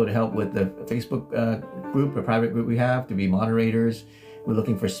for people to help with the Facebook group, a private group we have, to be moderators. We're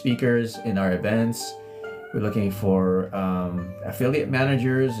looking for speakers in our events. We're looking for affiliate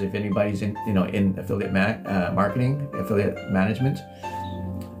managers. If anybody's in affiliate marketing, affiliate management.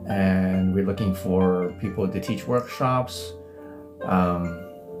 And we're looking for people to teach workshops,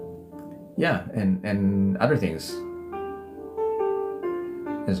 yeah, and other things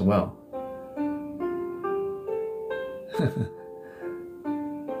as well.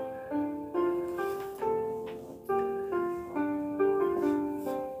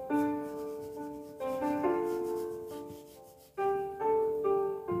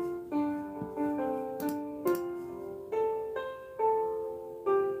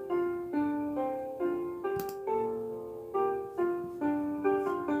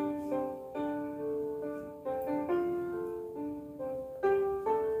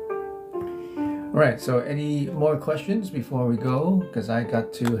 All right, so any more questions before we go? Because I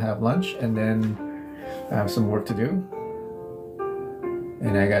got to have lunch and then I have some work to do.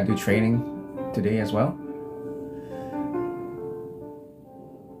 And I got to do training today as well.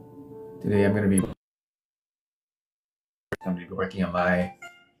 Today I'm going to be working on my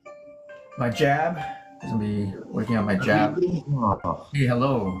jab. I'm going to be working on my jab. Hey,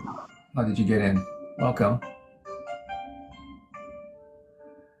 hello. How did you get in? Welcome.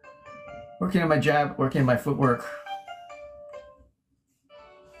 Working on my jab, working on my footwork.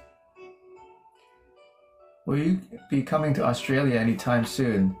 Will you be coming to Australia anytime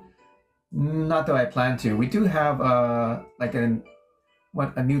soon? Not that I plan to. We do have like a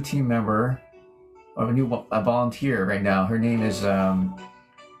new team member or a volunteer right now. Her name is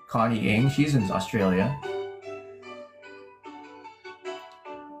Connie Ng. She's in Australia.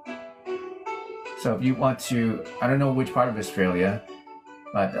 So if you want to, I don't know which part of Australia,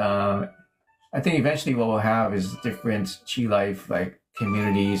 but I think eventually what we'll have is different Chi Life like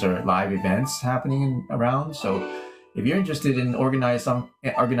communities or live events happening around. So if you're interested in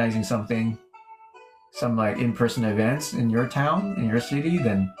organizing something, some like in-person events in your town, in your city,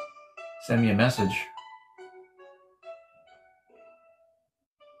 then send me a message.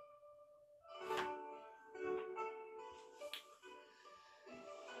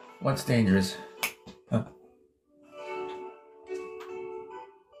 What's dangerous? Huh?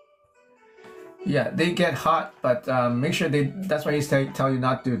 Yeah, they get hot, but make sure that's why they tell you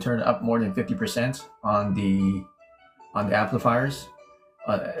not to turn it up more than 50% on the amplifiers,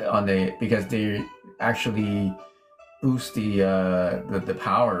 because they actually boost the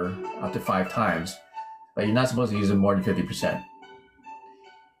power up to 5 times, but you're not supposed to use it more than 50%.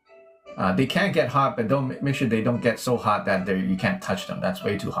 They can get hot, but make sure they don't get so hot that you can't touch them. That's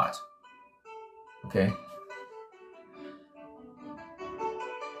way too hot. Okay.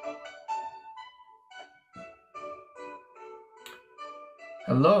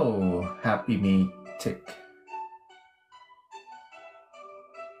 Hello, Happy Me Tick.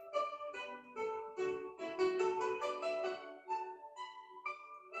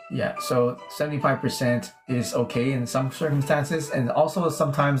 Yeah, so 75% is okay in some circumstances, and also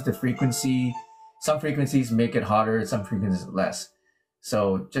sometimes some frequencies make it hotter, some frequencies less.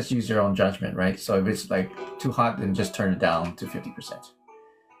 So just use your own judgment, right? So if it's like too hot, then just turn it down to 50%.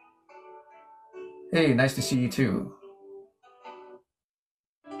 Hey, nice to see you too.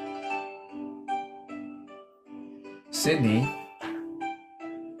 Sydney,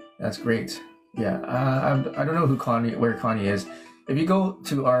 that's great. Yeah, I don't know where Connie is. If you go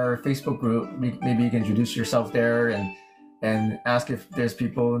to our Facebook group, maybe you can introduce yourself there and ask if there's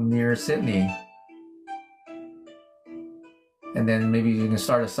people near Sydney. and then maybe you can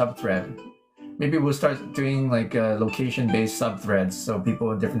start a sub-thread. Maybe we'll start doing like location-based sub-threads, so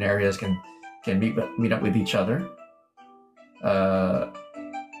people in different areas can meet up with each other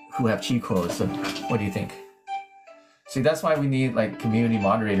who have cheat codes. So what do you think? See, that's why we need like community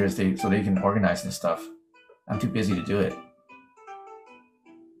moderators so they can organize this stuff. I'm too busy to do it.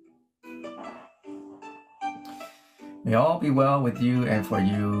 May all be well with you, and for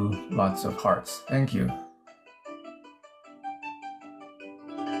you, lots of hearts. Thank you.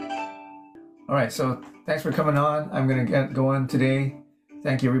 All right, so thanks for coming on. I'm gonna get going today.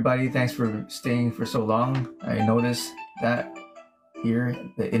 Thank you, everybody. Thanks for staying for so long. I noticed that here,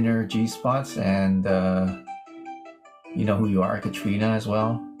 the inner G spots, and you know who you are, Katrina, as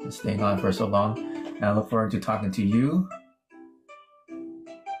well, staying on for so long. And I look forward to talking to you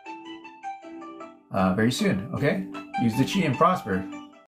very soon, okay? Use the chi and prosper.